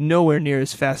 nowhere near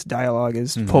as fast dialogue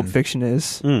as Pulp Fiction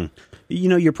is.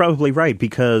 You're probably right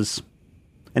because,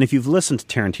 and if you've listened to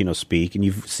Tarantino speak and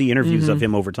you see interviews of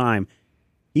him over time,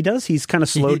 he's kind of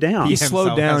slowed down. He's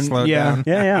slowed down. Yeah.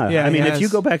 Yeah. Yeah, I mean, he if you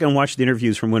has. go back and watch the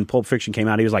interviews from when Pulp Fiction came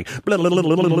out, he was like, and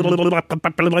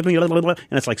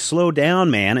it's like, slow down,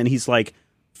 man. And he's like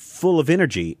full of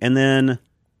energy. And then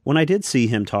when I did see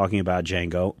him talking about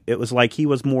Django, it was like he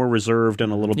was more reserved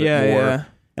and a little bit more. Yeah.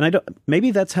 And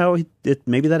maybe that's how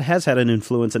maybe that has had an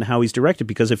influence in how he's directed.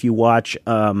 Because if you watch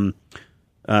the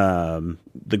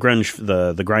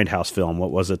Grindhouse film,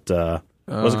 what was it? What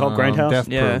was it called? Grindhouse? Death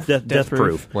Yeah. Proof Death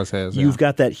Proof was his. You've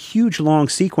got that huge long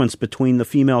sequence between the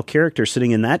female character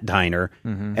sitting in that diner,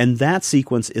 and that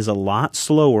sequence is a lot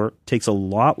slower, takes a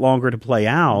lot longer to play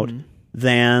out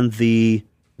than the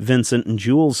Vincent and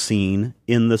Jules scene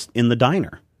in the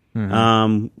diner,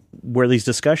 where these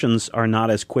discussions are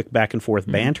not as quick back and forth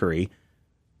bantery.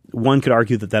 One could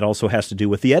argue that also has to do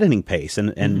with the editing pace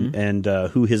and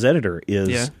who his editor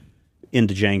is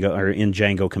into Django or in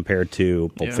Django compared to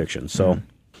Pulp Fiction. So,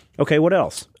 okay, what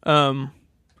else?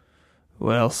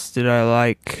 What else did I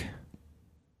like?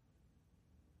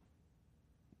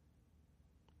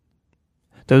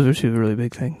 Those were two really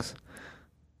big things.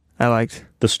 I liked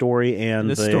The story and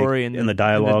the story and the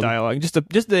dialogue. And the dialogue.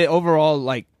 Just the overall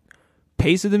like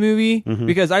pace of the movie.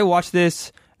 Because I watched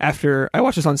this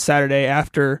on Saturday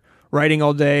after writing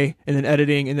all day and then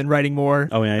editing and then writing more.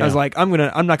 Oh yeah, I was like, I'm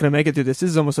not gonna make it through this. This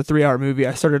is almost a 3-hour movie.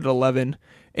 I started at 11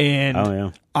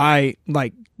 and I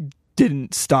like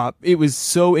didn't stop. It was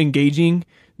so engaging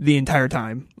the entire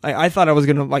time. I thought I was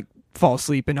gonna like fall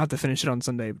asleep and have to finish it on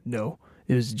Sunday. No,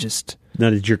 it was just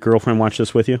Now, did your girlfriend watch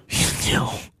this with you?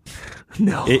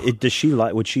 no. Does she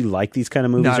like? Would she like these kind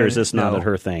of movies, or is this not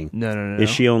her thing? No. Is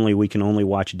she we can only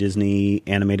watch Disney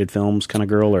animated films kind of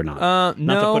girl, or not?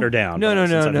 No. Not to put her down. No.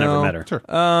 Since I've never met her. Sure.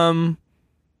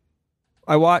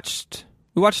 We watched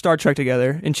Star Trek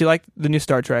together, and she liked the new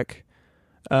Star Trek.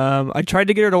 I tried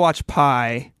to get her to watch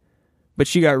Pi, but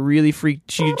she got really freaked.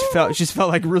 She just felt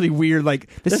like really weird. Like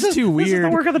this is too weird. This is the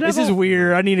work of the This is devil.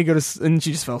 weird. I need to go to. And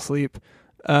she just fell asleep.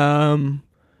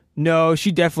 No,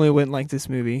 she definitely wouldn't like this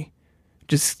movie.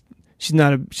 she's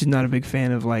not a big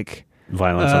fan of like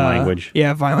Violence and language.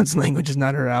 Yeah, violence and language is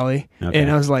not her alley. Okay.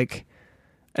 And I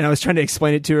was trying to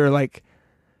explain it to her, like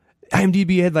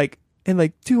IMDb had like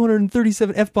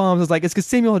 237 F-bombs. I was like, it's because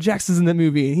Samuel L. Jackson's in that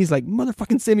movie, and he's like,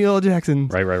 motherfucking Samuel L. Jackson.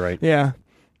 Right. Yeah.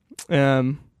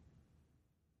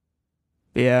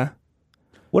 Yeah.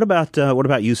 What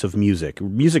about use of music?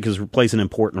 Music plays an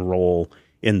important role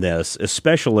in this,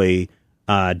 especially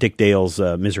Dick Dale's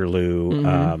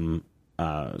Miserlou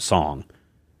song.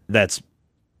 That's,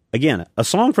 again, a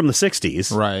song from the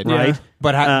 60s. Right. Yeah.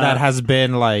 But that has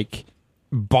been like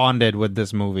bonded with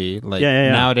this movie. Like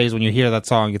nowadays when you hear that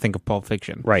song, you think of Pulp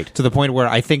Fiction. Right. To the point where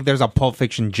I think there's a Pulp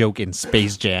Fiction joke in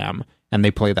Space Jam and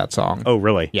they play that song. Oh,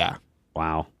 really? Yeah.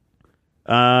 Wow.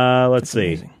 Let's see.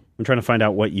 amazing. I'm trying to find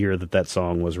out what year that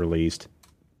song was released.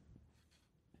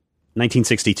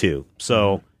 1962.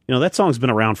 So, that song's been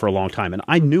around for a long time. And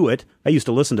I knew it. I used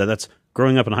to listen to that's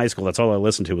growing up in high school. That's all I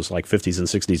listened to was like 50s and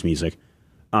 60s music.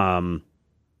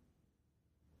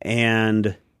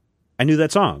 And I knew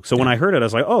that song. So when I heard it, I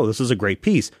was like, oh, this is a great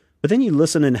piece. But then you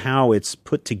listen in how it's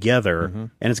put together,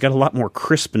 and it's got a lot more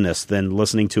crispness than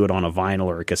listening to it on a vinyl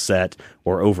or a cassette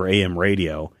or over AM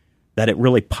radio, that it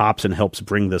really pops and helps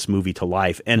bring this movie to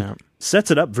life and sets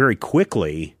it up very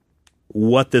quickly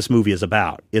what this movie is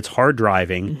about. It's hard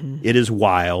driving. It is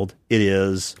wild. It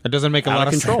doesn't make a out lot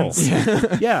of of control.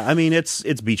 sense. Yeah, I mean, it's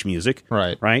beach music.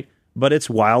 Right. But it's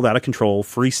wild, out of control,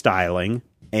 freestyling.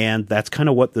 And that's kind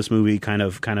of what this movie kind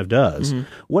of does.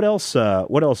 What else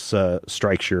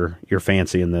strikes your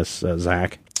fancy in this,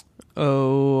 Zach?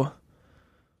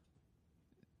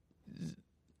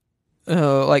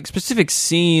 Like specific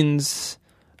scenes,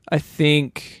 I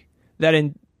think that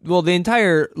the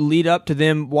entire lead up to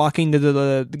them walking to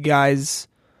the guy's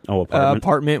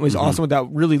apartment was awesome, with that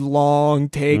really long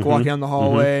take walking down the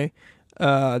hallway.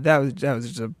 That was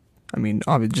just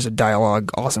just a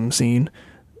dialogue awesome scene.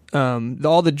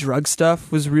 All the drug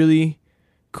stuff was really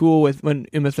cool with when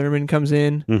Uma Thurman comes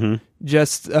in.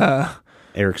 Just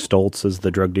Eric Stoltz is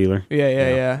the drug dealer.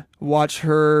 Yeah. Watch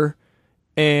her,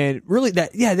 and really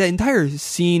that entire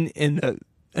scene in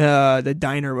the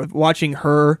diner with watching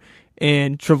her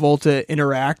and Travolta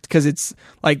interact, because it's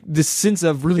like this sense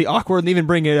of really awkward, and even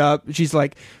bring it up. She's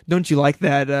like, "Don't you like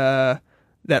that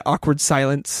awkward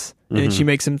silence?" And then she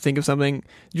makes him think of something.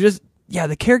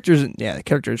 The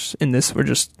characters in this were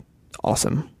just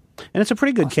awesome. And it's a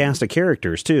pretty good cast of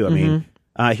characters, too. I mean,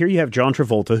 here you have John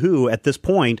Travolta, who at this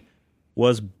point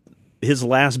was, his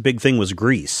last big thing was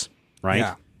Grease, right?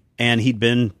 Yeah. And he'd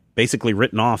been basically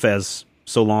written off as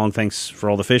so long, thanks for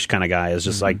all the fish kind of guy, is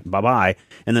just like, bye-bye.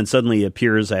 And then suddenly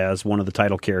appears as one of the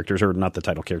title characters, or not the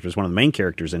title characters, one of the main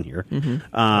characters in here.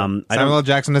 Samuel L.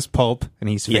 Jackson is pulp, and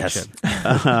he's fiction.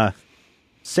 Yes.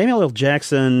 Samuel L.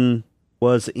 Jackson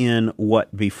was in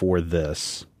what before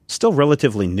this? Still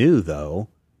relatively new, though.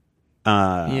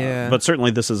 But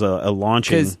certainly this is a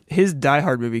launching. Because his Die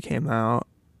Hard movie came out.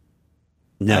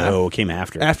 No, it came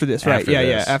after. After this, right? After Yeah,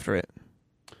 this. after it.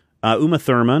 Uma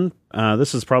Thurman.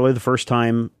 This is probably the first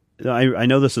time. I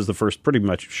know this is the first. Pretty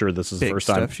much sure this is the Big first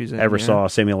time stuff she's in, I ever yeah. saw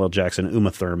Samuel L. Jackson,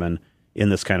 Uma Thurman in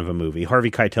this kind of a movie. Harvey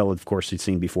Keitel, of course, we've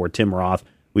seen before. Tim Roth,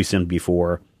 we've seen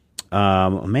before.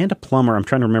 Amanda Plummer, I'm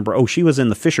trying to remember. Oh, she was in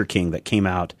The Fisher King that came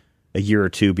out a year or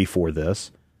two before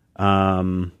this.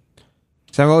 Samuel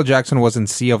L. Jackson was in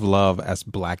Sea of Love as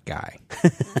Black Guy.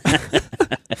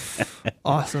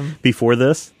 Awesome. Before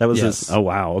this? That was Yes. his. Oh,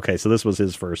 wow. Okay, so this was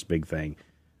his first big thing.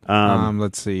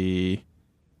 Let's see.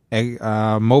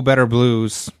 Mo Better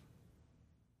Blues.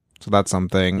 So that's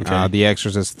something. Okay. The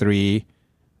Exorcist 3.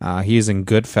 He is in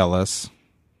Goodfellas.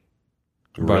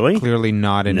 But Really? clearly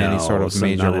not in any sort of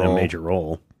major not role. in a major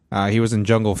role. He was in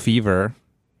Jungle Fever.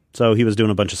 So he was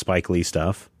doing a bunch of Spike Lee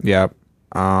stuff. Yep.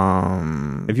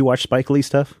 Have you watched Spike Lee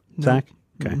stuff, Zach?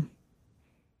 Okay.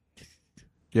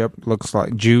 Yep. Looks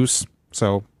like Juice.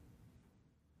 So,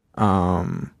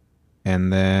 and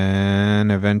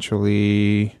then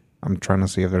eventually, I'm trying to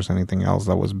see if there's anything else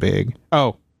that was big.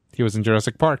 Oh, he was in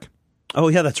Jurassic Park Oh,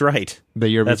 yeah, that's right. the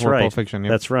year That's before right. Pulp Fiction.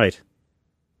 Yep. That's right.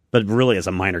 But really, as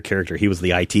a minor character, he was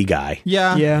the IT guy.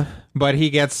 yeah. Yeah. But he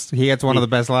gets one of the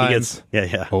best He lines.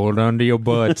 gets, yeah. Hold on to your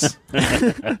butts.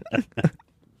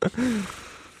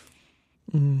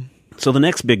 So the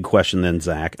next big question then,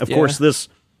 Zach, of Yeah. course,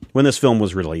 when this film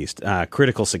was released,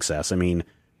 critical success. I mean,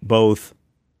 both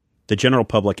the general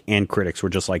public and critics were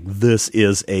just like, this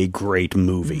is a great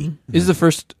movie. This is the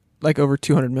first, over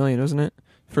 200 million, isn't it?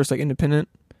 First, independent.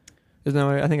 Isn't that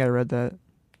what I think I read that?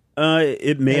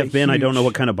 It may have been. I don't know huge.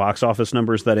 what kind of box office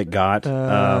numbers that it got.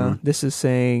 This is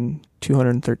saying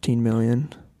 213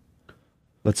 million.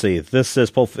 Let's see. This says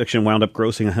Pulp Fiction wound up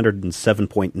grossing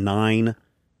 $107.9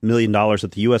 million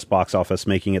at the U.S. box office,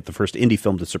 making it the first indie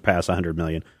film to surpass $100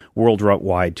 million.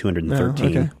 Worldwide, $213.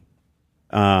 okay.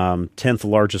 10th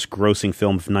largest grossing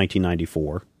film of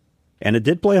 1994. And it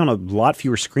did play on a lot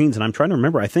fewer screens, and I'm trying to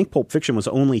remember. I think Pulp Fiction was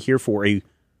only here for a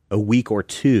week or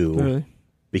two. Really?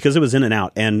 Because it was in and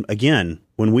out. And again,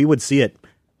 when we would see it,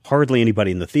 hardly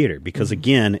anybody in the theater. Because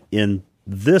again, in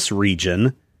this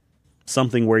region,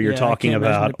 something where you're Yeah, I talking can't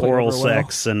imagine about it played oral over well.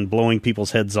 sex and blowing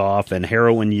people's heads off and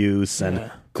heroin use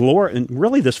and and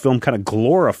really this film kind of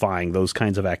glorifying those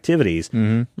kinds of activities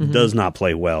does not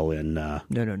play well in No.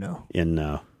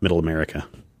 in Middle America.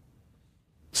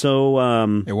 So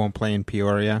It won't play in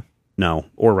Peoria. no,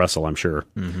 or Russell, I'm sure.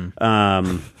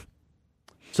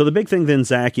 So the big thing then,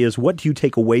 Zach, is what do you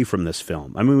take away from this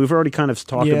film? I mean, we've already kind of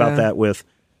talked about that with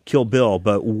Kill Bill,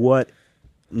 but what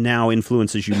now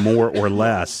influences you more or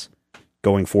less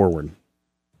going forward?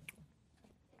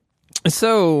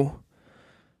 So,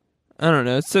 I don't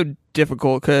know. It's so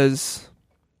difficult because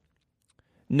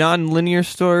non-linear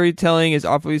storytelling is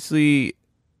obviously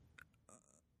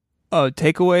a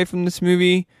takeaway from this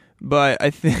movie, but I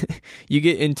think you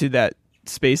get into that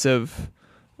space of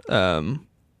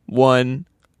one,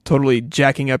 totally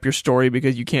jacking up your story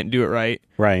because you can't do it right,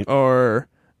 Right. or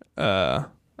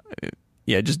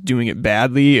just doing it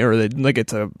badly, or like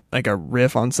it's a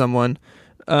riff on someone.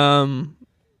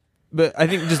 But I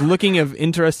think just looking of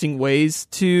interesting ways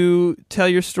to tell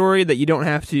your story that you don't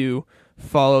have to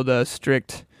follow the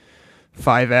strict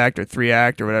 5-act or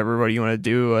 3-act or whatever what you want to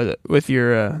do with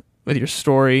your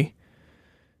story.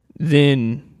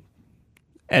 Then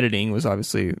editing was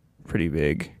obviously pretty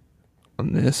big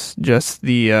on this. Just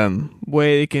the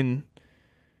way it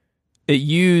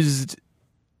used,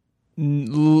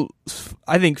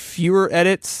 I think, fewer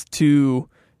edits to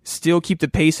still keep the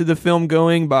pace of the film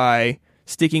going by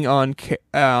sticking on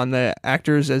the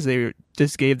actors as they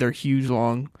just gave their huge,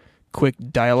 long, quick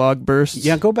dialogue bursts.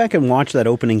 Yeah, go back and watch that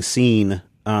opening scene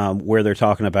where they're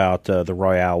talking about the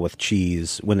Royale with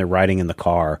cheese when they're riding in the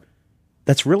car.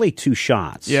 That's really 2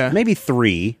 shots. Yeah. Maybe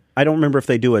 3. I don't remember if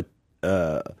they do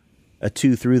a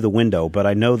 2 through the window, but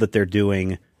I know that they're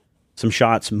doing some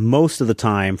shots most of the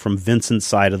time from Vincent's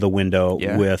side of the window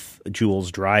with Jules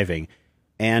driving.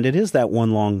 And it is that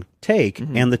one long take,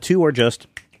 and the 2 are just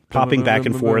popping back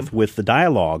and forth with the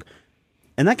dialogue.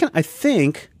 And I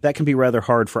think that can be rather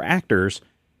hard for actors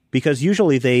because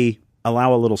usually they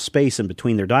allow a little space in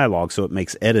between their dialogue so it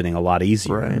makes editing a lot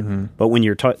easier. Right. But when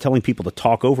you're telling people to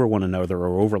talk over one another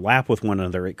or overlap with one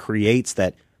another, it creates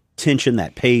that tension,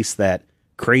 that pace, that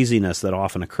craziness that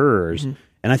often occurs.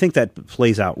 And I think that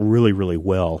plays out really, really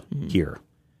well here.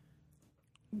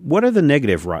 What are the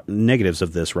negatives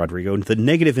of this, Rodrigo? The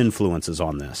negative influences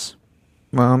on this?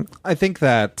 Well, I think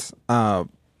that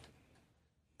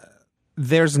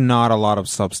there's not a lot of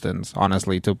substance,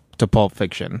 honestly, to Pulp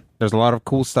Fiction. There's a lot of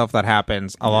cool stuff that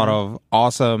happens, a lot of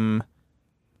awesome,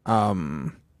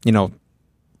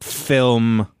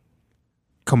 film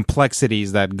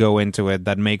complexities that go into it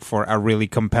that make for a really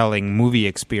compelling movie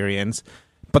experience.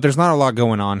 But there's not a lot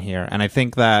going on here, and I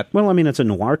think that... Well, I mean, it's a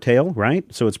noir tale, right?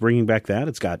 So it's bringing back that.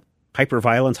 It's got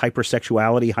hyper-violence,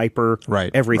 hyper-sexuality,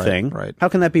 everything. Right. How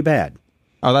can that be bad?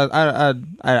 Oh,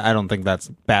 I don't think that's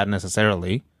bad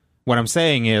necessarily. What I'm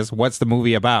saying is, what's the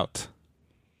movie about?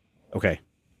 Okay.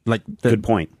 Like, Good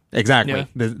point. Exactly.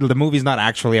 Yeah. The movie's not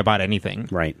actually about anything.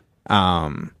 Right.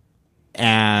 And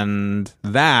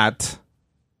that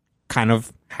kind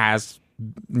of has,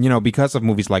 because of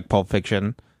movies like Pulp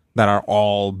Fiction that are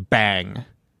all bang,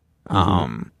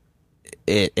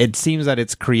 it seems that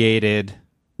it's created,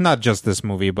 not just this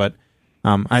movie, but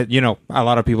a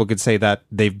lot of people could say that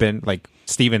they've been like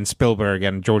Steven Spielberg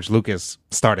and George Lucas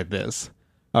started this,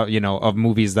 of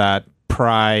movies that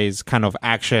prize kind of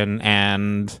action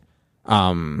and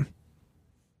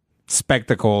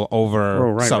spectacle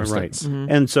over substance. Right.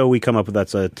 And so we come up with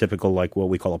that's a typical, like what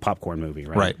we call a popcorn movie,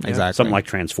 right? Right, exactly. Something like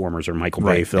Transformers or Michael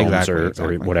Bay films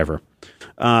exactly. or whatever.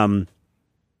 Do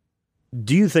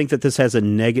you think that this has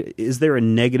is there a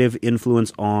negative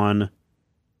influence on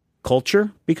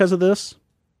culture because of this?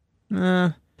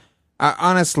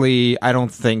 Honestly, I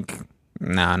don't think...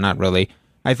 Nah, not really.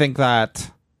 I think that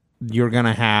you're going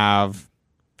to have,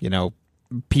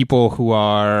 people who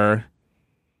are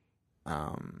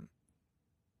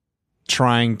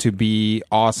trying to be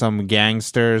awesome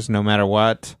gangsters no matter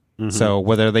what. Mm-hmm. So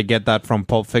whether they get that from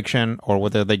Pulp Fiction or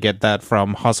whether they get that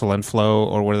from Hustle and Flow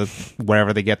or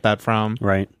wherever they get that from,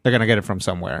 right, they're going to get it from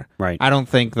somewhere. Right. I don't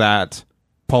think that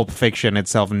Pulp Fiction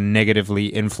itself negatively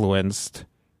influenced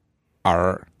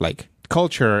our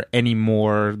culture any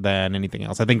more than anything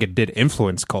else. I think it did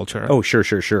influence culture. Oh,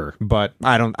 sure. But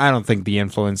I don't think the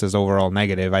influence is overall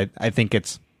negative. I think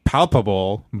it's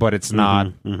palpable, but it's not.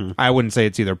 I wouldn't say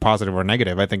it's either positive or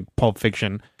negative. I think Pulp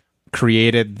Fiction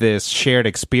created this shared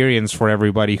experience for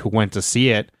everybody who went to see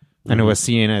it and who has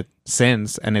seen it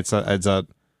since, and it's a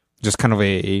just kind of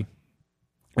an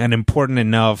important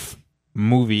enough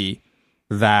movie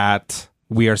that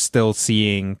we are still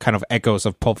seeing kind of echoes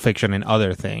of Pulp Fiction in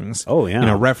other things. Oh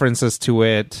yeah, references to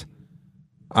it,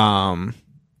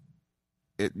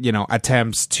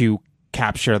 attempts to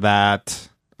capture that,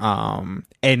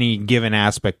 any given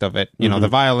aspect of it. The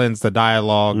violence, the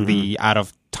dialogue, the out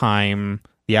of time,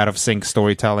 the out of sync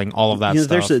storytelling, all of that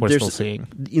stuff we're still seeing.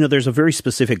 There's a very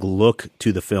specific look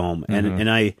to the film, and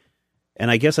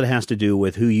I guess it has to do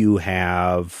with who you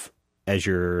have as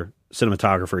your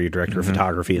cinematographer, your director of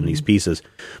photography in these pieces.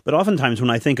 But oftentimes when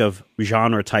I think of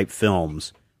genre type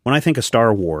films, when I think of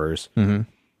Star Wars,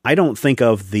 I don't think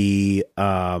of the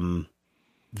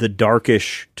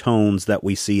darkish tones that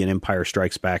we see in Empire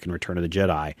Strikes Back and Return of the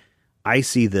Jedi. I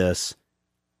see this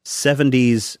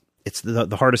 70s, it's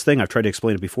the hardest thing, I've tried to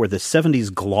explain it before, the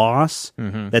 70s gloss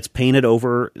that's painted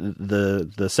over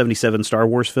the 77 Star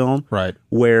Wars film, right?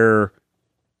 Where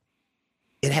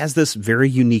it has this very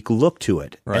unique look to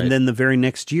it. Right. And then the very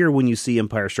next year when you see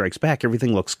Empire Strikes Back,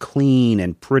 everything looks clean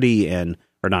and pretty,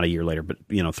 or not a year later, but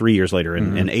 3 years later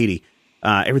in 80,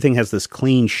 everything has this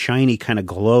clean, shiny kind of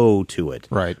glow to it.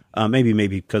 Right. Maybe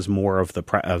because more of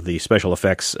the special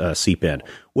effects seep in.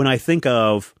 When I think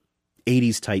of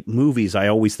 80s type movies, I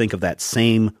always think of that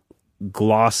same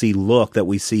glossy look that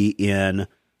we see in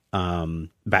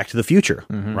Back to the Future,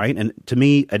 right? And to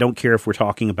me, I don't care if we're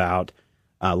talking about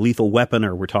Lethal Weapon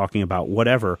or we're talking about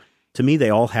whatever. To me, they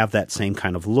all have that same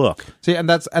kind of look. See, and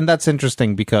that's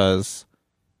interesting because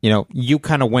you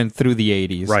kind of went through the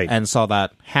 80s, right, and saw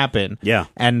that happen. Yeah.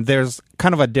 And there's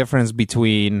kind of a difference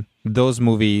between those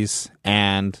movies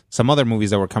and some other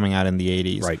movies that were coming out in the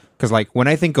 80s. Right. Because, when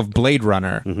I think of Blade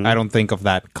Runner, I don't think of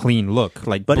that clean look.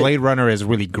 But Blade Runner is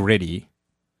really gritty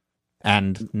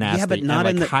and nasty. Yeah, but not,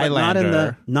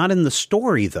 Highlander. not in the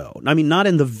story, though. I mean, not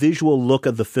in the visual look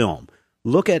of the film.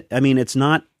 It's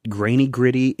not grainy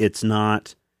gritty. It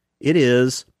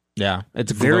is... Yeah,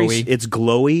 it's glowy. It's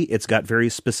glowy. It's got very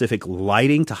specific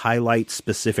lighting to highlight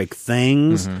specific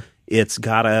things.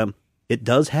 It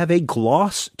does have a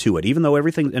gloss to it, even though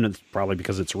everything, and it's probably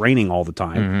because it's raining all the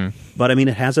time. But it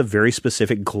has a very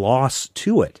specific gloss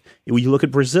to it. When you look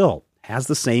at Brazil, it has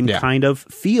the same kind of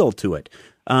feel to it.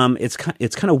 It's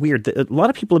kind of weird. A lot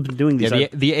of people have been doing these. Yeah,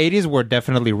 the 80s were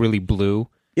definitely really blue.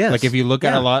 Yes. If you look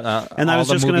at a lot, and all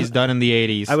the movies done in the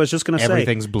 80s, I was just going to say,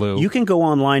 everything's blue. You can go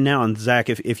online now, and Zach,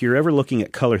 if you're ever looking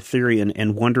at color theory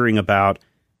and wondering about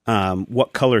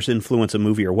what colors influence a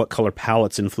movie or what color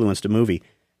palettes influenced a movie,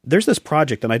 there's this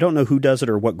project, and I don't know who does it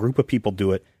or what group of people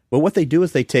do it, but what they do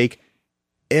is they take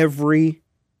every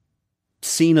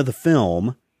scene of the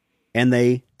film and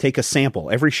they take a sample.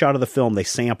 Every shot of the film they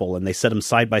sample and they set them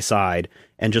side by side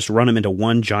and just run them into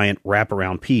one giant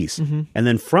wraparound piece. And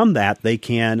then from that, they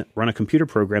can run a computer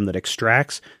program that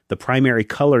extracts the primary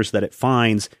colors that it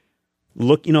finds.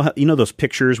 Look, you know those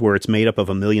pictures where it's made up of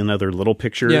a million other little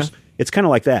pictures? Yeah. It's kind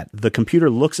of like that. The computer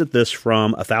looks at this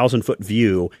from 1,000-foot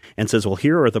view and says, well,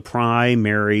 here are the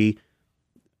primary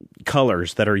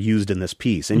colors that are used in this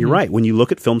piece. And you're right. When you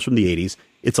look at films from the 80s,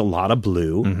 it's a lot of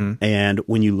blue. And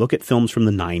when you look at films from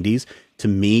the 90s, to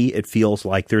me, it feels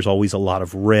like there's always a lot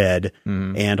of red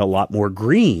and a lot more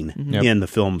green in the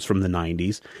films from the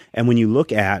 90s. And when you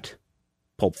look at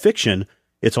Pulp Fiction,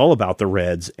 it's all about the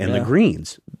reds and the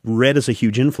greens. Red is a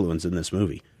huge influence in this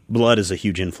movie. Blood is a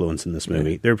huge influence in this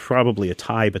movie. There's probably a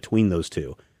tie between those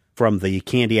two. From the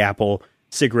candy apple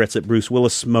cigarettes that Bruce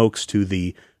Willis smokes to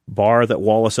the bar that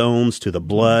Wallace owns to the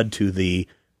blood to the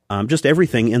just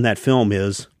everything in that film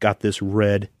is got this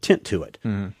red tint to it.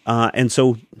 And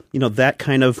so, that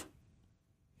kind of,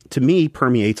 to me,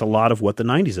 permeates a lot of what the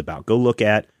 90s about. Go look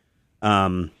at,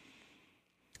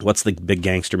 what's the big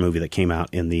gangster movie that came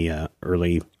out in the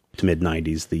early to mid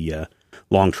 90s, the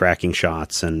long tracking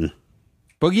shots and...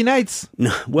 Boogie Nights.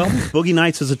 No, well, Boogie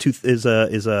Nights is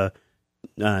a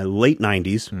late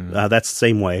 90s. That's the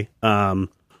same way.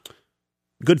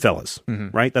 Goodfellas,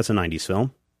 right? That's a 90s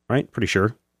film, right? Pretty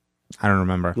sure. I don't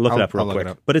remember. Look it up real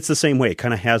quick. But it's the same way. It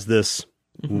kind of has this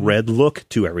red look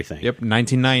to everything. Yep,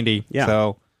 1990. Yeah.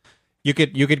 So you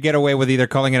could get away with either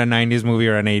calling it a 90s movie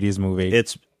or an 80s movie.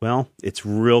 It's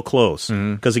real close.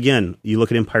 Because again, you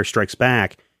look at Empire Strikes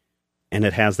Back, and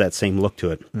it has that same look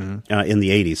to it in the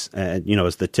 80s.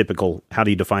 As the typical, how do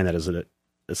you define that? Is it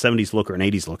a 70s look or an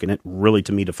 80s look? And it really,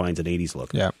 to me, defines an 80s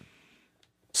look. Yeah.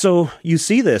 So you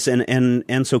see this,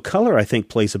 and so color, I think,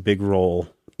 plays a big role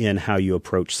in how you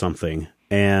approach something.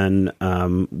 And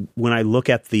when I look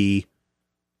at the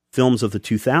films of the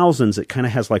 2000s, it kind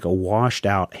of has like a washed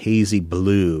out, hazy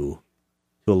blue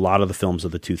to a lot of the films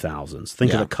of the 2000s.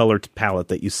 Think of the color palette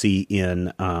that you see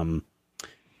in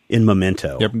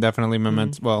Memento. Yep, definitely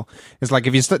Memento. Well, it's like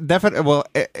if you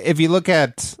if you look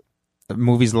at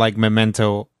movies like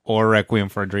Memento or Requiem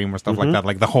for a Dream or stuff like that,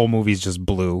 like the whole movie's just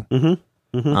blue.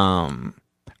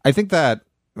 I think that.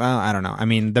 Well, I don't know. I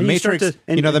mean, the Matrix.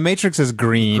 The Matrix is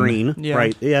green. Yeah.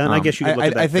 Right? Yeah, and I guess you could look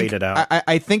at that faded out.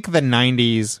 I think the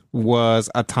 '90s was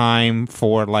a time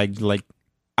for like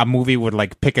a movie would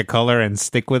like pick a color and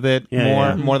stick with it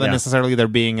more than necessarily there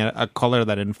being a color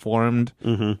that informed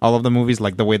all of the movies,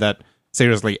 like the way that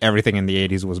seriously everything in the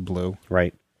 '80s was blue.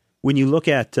 Right. When you look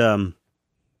at and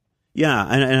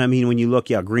I mean when you look,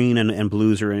 green and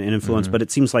blues are an influence, but it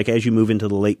seems like as you move into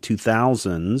the late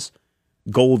 2000s.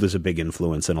 Gold is a big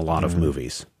influence in a lot of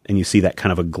movies, and you see that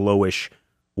kind of a glowish,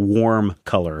 warm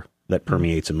color that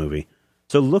permeates a movie.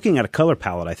 So looking at a color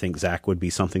palette, I think, Zach, would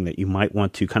be something that you might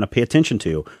want to kind of pay attention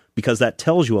to, because that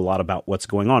tells you a lot about what's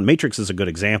going on. Matrix is a good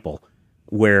example,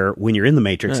 where when you're in the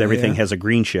Matrix, everything has a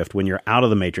green shift. When you're out of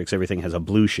the Matrix, everything has a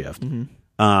blue shift.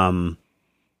 So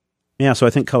I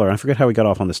think color, I forget how we got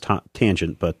off on this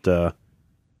tangent, but I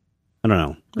don't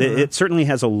know. It certainly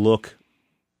has a look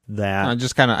that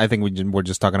just kind of, I think we're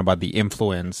just talking about the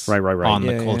influence right. on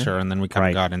the culture, and then we kind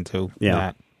of got into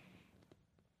that.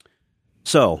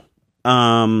 So,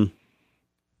 are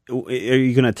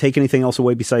you going to take anything else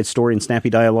away besides story and snappy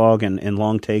dialogue and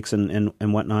long takes and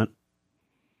whatnot?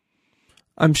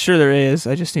 I'm sure there is.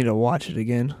 I just need to watch it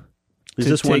again. Is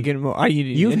this one?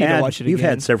 You've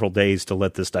had several days to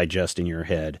let this digest in your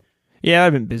head. Yeah,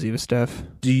 I've been busy with stuff.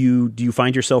 Do you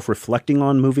find yourself reflecting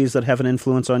on movies that have an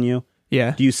influence on you?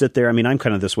 Yeah. Do you sit there? I mean, I'm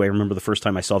kind of this way. I remember the first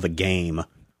time I saw The Game,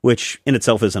 which in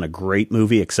itself isn't a great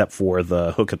movie, except for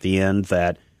the hook at the end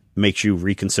that makes you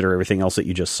reconsider everything else that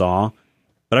you just saw.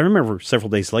 But I remember several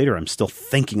days later, I'm still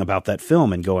thinking about that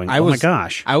film and going, my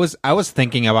gosh. I was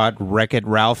thinking about Wreck-It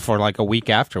Ralph for like a week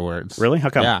afterwards. Really? How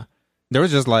come? Yeah. There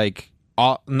was just like,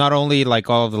 not only like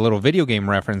all of the little video game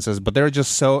references, but they're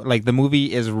just so, like, the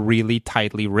movie is really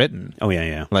tightly written. Oh,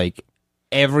 yeah. Like,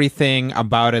 everything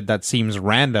about it that seems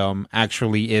random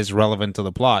actually is relevant to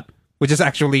the plot, which is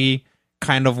actually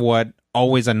kind of what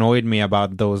always annoyed me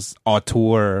about those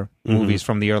auteur movies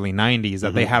from the early 90s,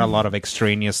 that they had a lot of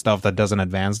extraneous stuff that doesn't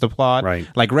advance the plot. Right.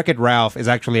 Like Wreck-It Ralph is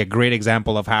actually a great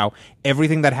example of how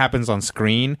everything that happens on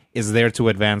screen is there to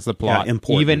advance the plot,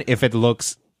 even if it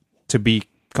looks to be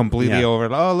completely over.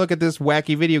 Oh, look at this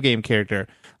wacky video game character.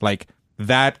 Like,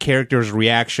 that character's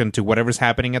reaction to whatever's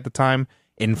happening at the time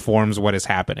informs what is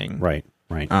happening. Right.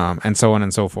 And so on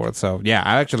and so forth. So, yeah,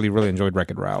 I actually really enjoyed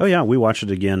Wreck-It Ralph. Oh, yeah, we watched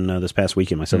it again this past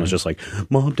weekend. My son was just like,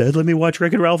 Mom, Dad, let me watch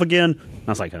Wreck-It Ralph again.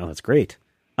 I was like, oh, that's great.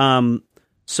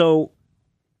 So,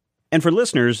 and for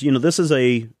listeners, this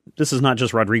is not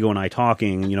just Rodrigo and I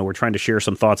talking. We're trying to share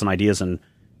some thoughts and ideas and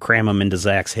cram them into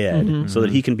Zach's head so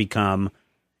that he can become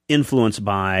influenced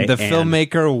by the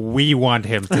filmmaker we want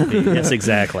him to be. Yes,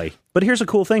 exactly. But here's a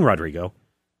cool thing, Rodrigo.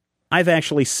 I've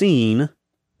actually seen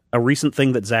a recent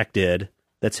thing that Zach did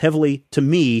that's heavily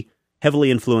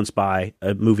influenced by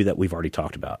a movie that we've already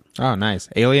talked about. Oh, nice.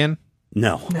 Alien?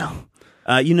 No.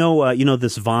 You know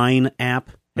this Vine app?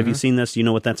 Have you seen this? You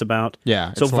know what that's about?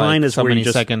 Yeah. So Vine is where you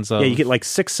just seconds of... you get like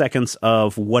 6 seconds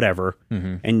of whatever,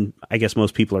 and I guess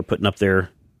most people are putting up their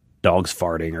dogs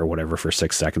farting or whatever for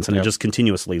 6 seconds, and it just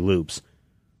continuously loops.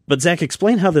 But Zach,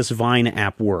 explain how this Vine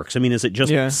app works. I mean, is it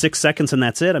just 6 seconds and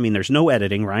that's it? I mean, there's no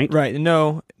editing, right? Right.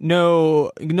 No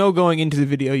going into the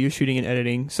video you're shooting and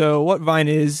editing. So what Vine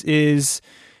is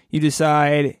you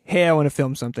decide, hey, I want to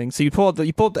film something. So you pull up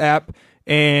the app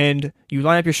and you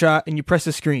line up your shot and you press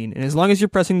the screen. And as long as you're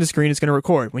pressing the screen, it's going to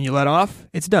record. When you let off,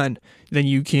 it's done. Then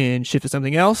you can shift to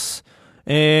something else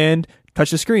and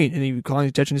touch the screen. And you call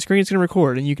touching the screen, it's going to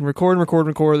record. And you can record.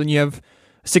 Then you have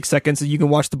 6 seconds so you can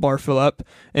watch the bar fill up,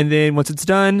 and then once it's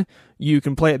done you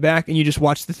can play it back and you just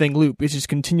watch the thing loop. It's just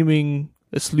continuing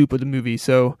this loop of the movie,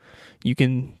 so you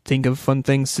can think of fun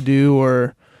things to do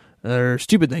or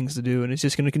stupid things to do, and it's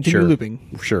just going to continue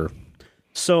looping. Sure.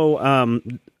 So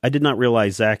I did not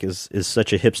realize Zach is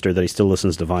such a hipster that he still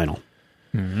listens to vinyl.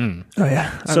 Oh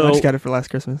yeah, so I just got it for last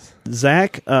Christmas.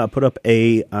 Zach put up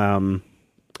a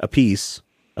piece,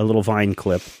 a little Vine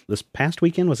clip this past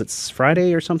weekend. Was it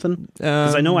Friday or something?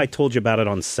 Because I know I told you about it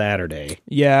on Saturday.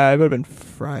 Yeah, it would have been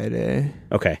Friday.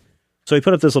 Okay. So he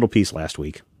put up this little piece last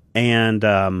week, and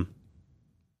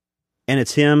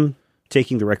it's him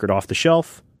taking the record off the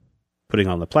shelf, putting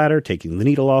on the platter, taking the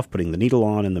needle off, putting the needle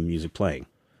on, and the music playing.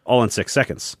 All in 6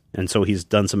 seconds. And so he's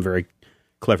done some very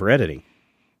clever editing.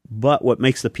 But what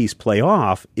makes the piece play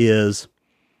off is,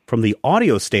 from the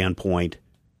audio standpoint,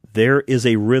 there is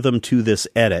a rhythm to this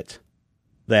edit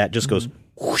that just goes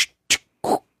whoosh,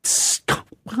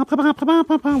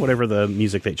 whatever the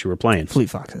music that you were playing. Fleet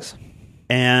Foxes.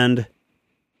 And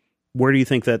where do you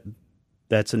think that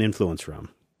that's an influence from?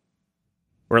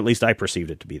 Or at least I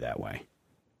perceived it to be that way.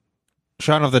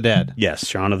 Shaun of the Dead. Yes,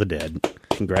 Shaun of the Dead.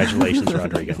 Congratulations,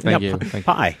 Rodrigo. Thank you. Thank you.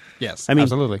 Pie. Yes, I mean,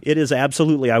 absolutely. It is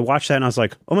absolutely. I watched that and I was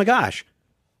like, oh my gosh,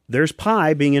 there's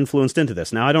Pie being influenced into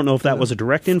this. Now, I don't know if that was a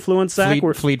direct influence, Zach.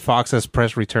 Fleet Foxes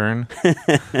press return.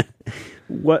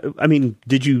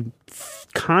 Did you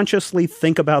consciously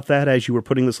think about that as you were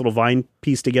putting this little Vine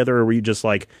piece together, or were you just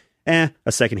like, a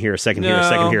second here, a second here, a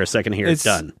second here, a second here, it's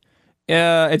done?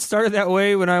 Yeah, it started that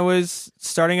way when I was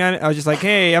starting on it. I was just like,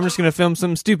 hey, I'm just going to film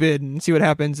something stupid and see what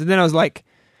happens. And then I was like,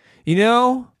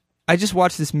 I just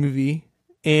watched this movie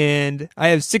and I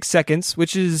have 6 seconds,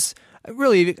 which is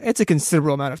really, it's a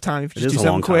considerable amount of time if you just do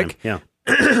something quick. Yeah.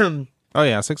 Oh,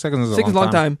 yeah, 6 seconds is a long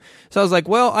time. So I was like,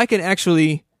 well, I can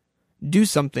actually do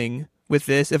something with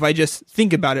this if I just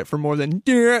think about it for more than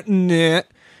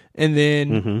and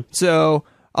then so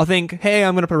I'll think, hey,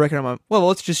 I'm gonna put a record on my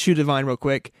let's just shoot a Vine real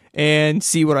quick and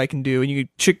see what I can do. And you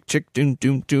chick doom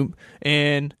doom doom,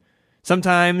 and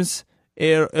sometimes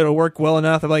it'll work well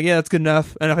enough. I'm like, yeah, that's good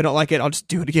enough. And if I don't like it, I'll just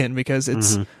do it again because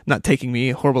it's not taking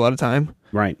me a horrible lot of time.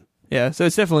 Right. Yeah, so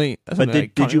it's definitely. But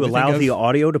did you allow the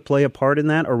audio to play a part in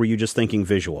that, or were you just thinking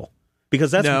visual?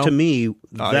 Because that's to me,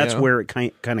 that's where it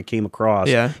kind of came across.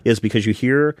 Yeah. Is because you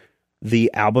hear the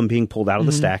album being pulled out of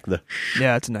the stack,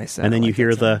 it's a nice sound. and then you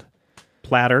hear the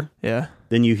platter. Yeah.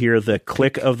 Then you hear the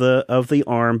click of the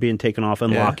arm being taken off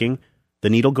and locking, the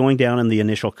needle going down, and the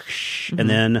initial, and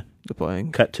then the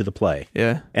playing. Cut to the play.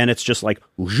 Yeah. And it's just like,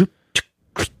 and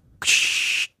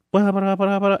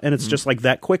it's just like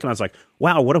that quick. And I was like,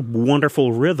 wow, what a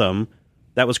wonderful rhythm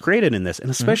that was created in this.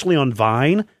 And especially on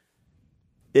Vine,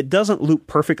 it doesn't loop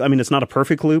perfect. I mean, it's not a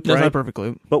perfect loop, right? It's not a perfect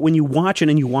loop. But when you watch it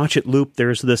and you watch it loop,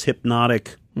 there's this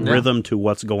hypnotic rhythm to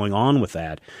what's going on with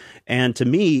that. And to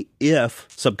me, if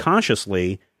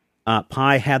subconsciously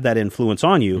Pi had that influence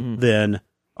on you, then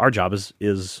our job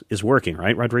is working,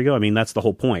 right, Rodrigo? I mean, that's the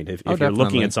whole point. If you're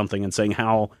looking at something and saying,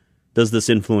 how does this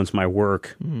influence my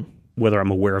work, whether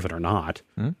I'm aware of it or not,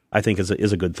 I think is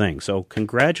a good thing. So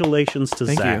congratulations to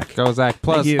Zach. Go, Zach.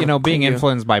 Plus, being Thank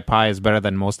influenced by Pi is better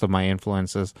than most of my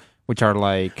influences, which are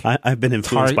like... I've been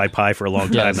influenced by Pi for a long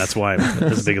time. Yes. That's why I'm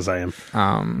as big as I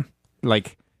am.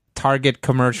 Like Target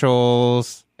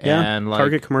commercials and like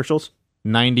Target commercials,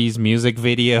 90s music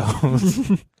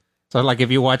videos. So like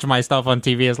if you watch my stuff on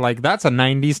TV, it's like, that's a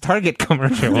 90s Target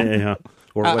commercial. Yeah.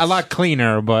 Or a lot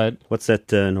cleaner, but... What's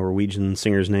that Norwegian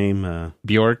singer's name?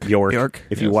 Bjork.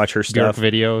 If you watch her stuff,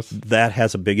 Bjork videos, that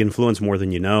has a big influence more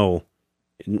than you know.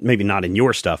 Maybe not in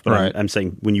your stuff, but I'm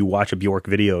saying when you watch a Bjork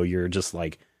video, you're just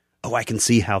like, oh, I can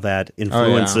see how that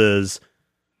influences...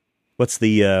 What's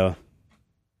the...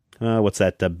 what's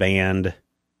that band?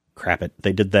 Crap it.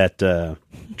 They did that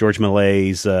George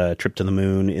Millet's Trip to the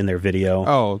Moon in their video.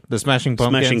 Oh, the Smashing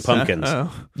Pumpkins. Smashing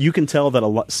Pumpkins. You can tell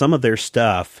that some of their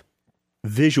stuff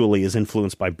visually is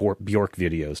influenced by Bjork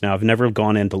videos. Now, I've never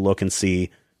gone in to look and see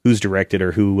who's directed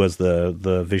or who was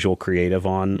the visual creative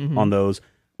on those.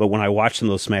 But when I watch some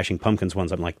of those Smashing Pumpkins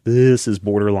ones, I'm like, this is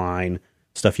borderline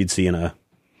stuff you'd see in a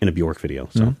Bjork video.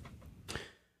 So,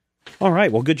 all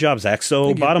right. Well, good job, Zach.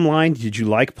 So, bottom line, did you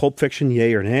like Pulp Fiction,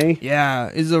 yay or nay? Yeah,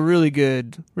 it's a really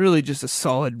good, really just a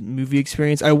solid movie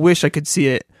experience. I wish I could see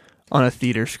it on a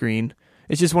theater screen.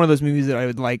 It's just one of those movies that I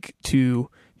would like to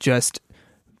just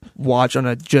watch on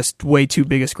a just way too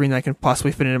big a screen that I can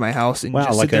possibly fit into my house and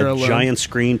just like sit there a alone. Giant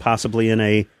screen, possibly in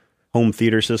a home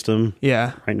theater system.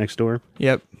 Yeah, right next door.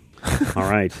 Yep. All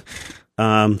right.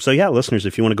 So yeah, listeners,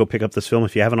 if you want to go pick up this film,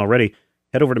 if you haven't already,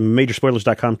 head over to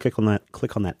majorspoilers.com,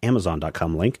 click on that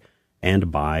Amazon.com link,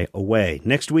 and buy away.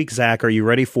 Next week, Zach, are you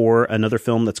ready for another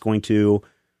film that's going to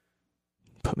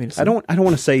put me to sleep? I don't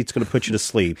want to say it's going to put you to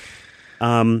sleep,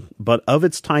 but of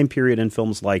its time period and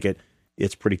films like it,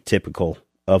 it's pretty typical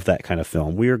of that kind of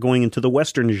film. We are going into the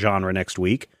Western genre next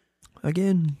week.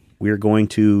 Again. We are going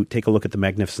to take a look at The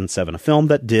Magnificent Seven, a film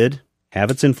that did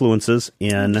have its influences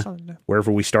in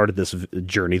wherever we started this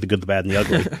journey, the good, the bad, and the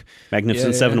ugly.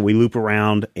 Magnificent Seven, we loop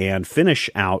around and finish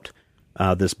out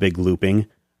this big looping.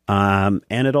 And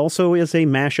it also is a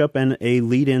mashup and a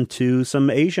lead into some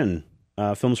Asian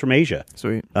films from Asia.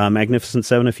 Sweet. Magnificent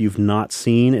Seven, if you've not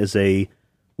seen, is a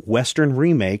Western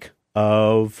remake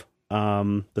of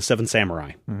The Seven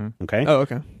Samurai. Okay? Oh,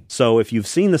 okay. So if you've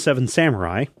seen The Seven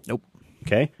Samurai... Nope.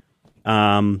 Okay?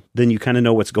 Then you kind of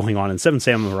know what's going on. And Seven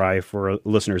Samurai, for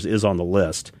listeners, is on the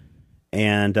list.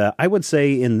 And I would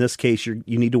say in this case, you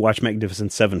need to watch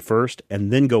Magnificent Seven first,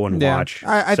 and then go and watch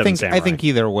Seven Samurai. I think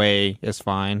either way is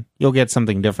fine. You'll get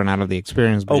something different out of the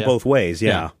experience. But both ways,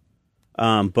 yeah.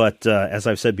 But as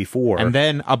I've said before... And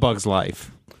then A Bug's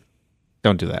Life.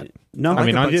 Don't do that. No, I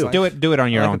mean, do it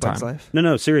on your own time. Life.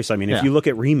 No, seriously. I mean, if you look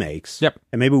at remakes, and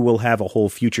maybe we'll have a whole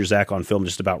future Zach on Film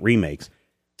just about remakes.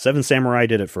 Seven Samurai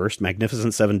did it first.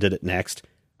 Magnificent Seven did it next.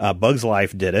 Bug's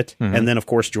Life did it. And then, of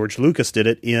course, George Lucas did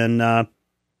it in that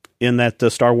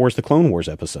Star Wars The Clone Wars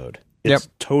episode. It's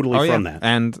totally from that.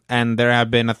 And there have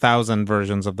been 1,000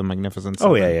 versions of the Magnificent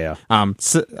Seven. Oh, yeah.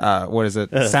 What is it?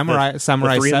 Samurai the 7.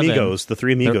 The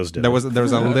Three Amigos did there it. There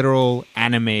was a literal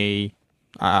anime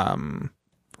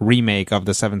remake of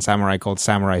the Seven Samurai called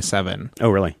Samurai 7.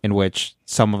 Oh, really? In which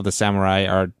some of the samurai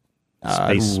are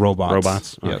Space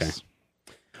robots. Okay. Yes.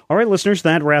 All right, listeners,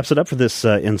 that wraps it up for this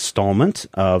installment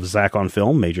of Zach on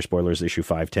Film, Major Spoilers, issue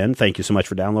 510. Thank you so much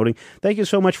for downloading. Thank you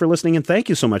so much for listening, and thank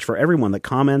you so much for everyone that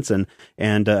comments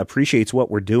and appreciates what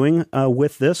we're doing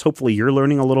with this. Hopefully you're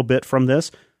learning a little bit from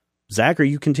this. Zach, are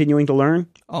you continuing to learn?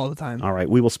 All the time. All right,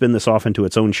 we will spin this off into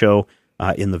its own show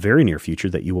in the very near future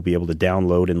that you will be able to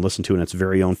download and listen to in its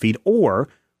very own feed. Or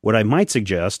what I might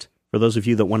suggest, for those of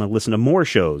you that want to listen to more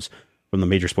shows from the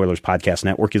Major Spoilers Podcast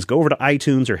Network, is go over to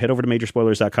iTunes or head over to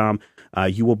Majorspoilers.com.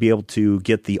 You will be able to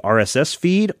get the RSS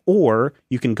feed, or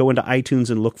you can go into iTunes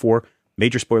and look for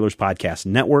Major Spoilers Podcast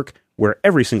Network, where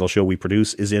every single show we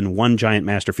produce is in one giant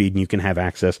master feed, and you can have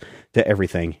access to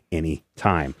everything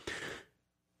anytime.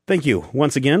 Thank you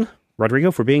once again,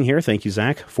 Rodrigo, for being here. Thank you,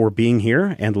 Zach, for being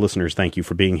here. And listeners, thank you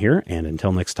for being here. And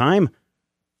until next time,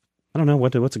 I don't know,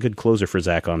 what's a good closer for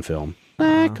Zach on Film?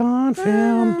 Zach on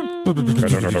Film. If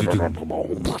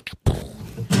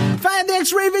I had the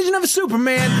X-ray vision of a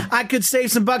Superman, I could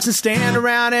save some bucks and stand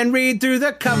around and read through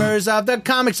the covers of the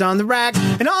comics on the rack.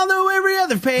 And although every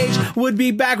other page would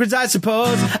be backwards, I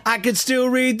suppose, I could still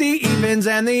read the evens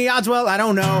and the odds. Well, I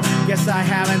don't know. Guess I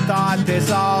haven't thought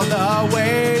this all the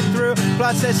way through.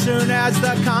 Plus, as soon as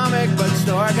the comic book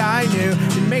store guy knew,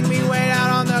 he'd make me wait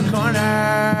out on the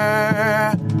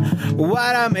corner.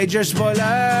 What a major spoiler.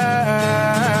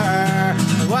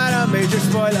 What a major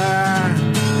spoiler.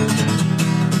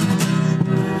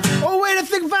 Oh, wait, I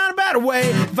think I found a better way.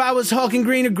 If I was Hulk in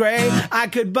green or gray, I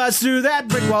could bust through that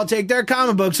brick wall, take their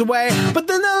comic books away. But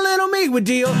then the little me would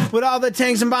deal with all the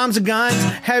tanks and bombs and guns.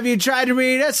 Have you tried to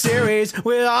read a series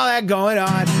with all that going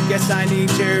on? Guess I need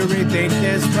to rethink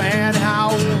this plan.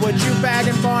 How would you bag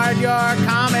and board your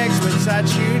comics with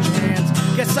such huge hands?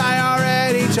 Guess I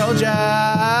already told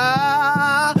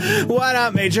ya. What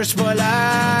a major spoiler.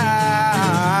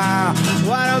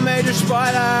 What a major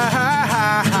spoiler.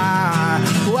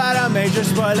 What a major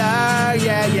spoiler.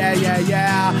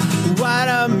 Yeah. What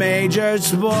a major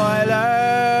spoiler.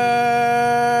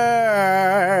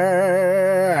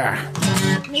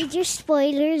 Major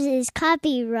Spoilers is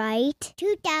copyright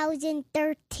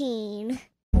 2013.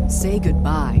 Say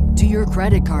goodbye to your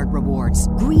credit card rewards.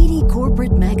 Greedy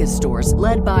corporate mega stores,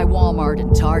 led by Walmart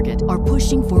and Target, are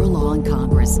pushing for a law in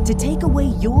Congress to take away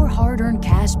your hard-earned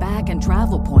cash back and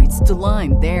travel points to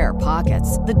line their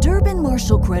pockets. The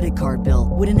Durbin-Marshall credit card bill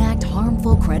would enact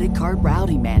harmful credit card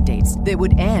routing mandates that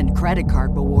would end credit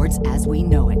card rewards as we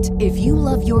know it. If you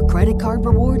love your credit card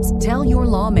rewards, tell your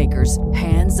lawmakers,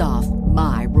 hands off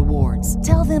my rewards.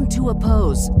 Tell them to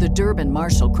oppose the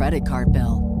Durbin-Marshall credit card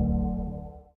bill.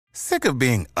 Sick of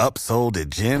being upsold at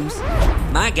gyms?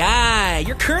 My guy,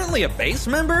 you're currently a base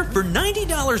member? For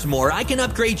 $90 more, I can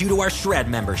upgrade you to our Shred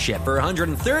membership. For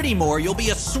 $130 more, you'll be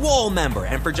a Swole member.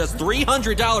 And for just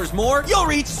 $300 more, you'll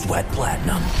reach Sweat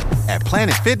Platinum. At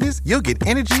Planet Fitness, you'll get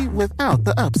energy without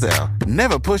the upsell.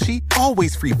 Never pushy,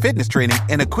 always free fitness training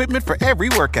and equipment for every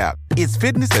workout. It's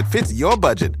fitness that fits your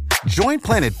budget. Join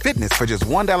Planet Fitness for just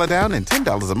 $1 down and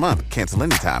 $10 a month. Cancel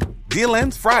anytime. Deal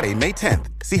ends Friday, May 10th.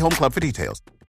 See Home Club for details.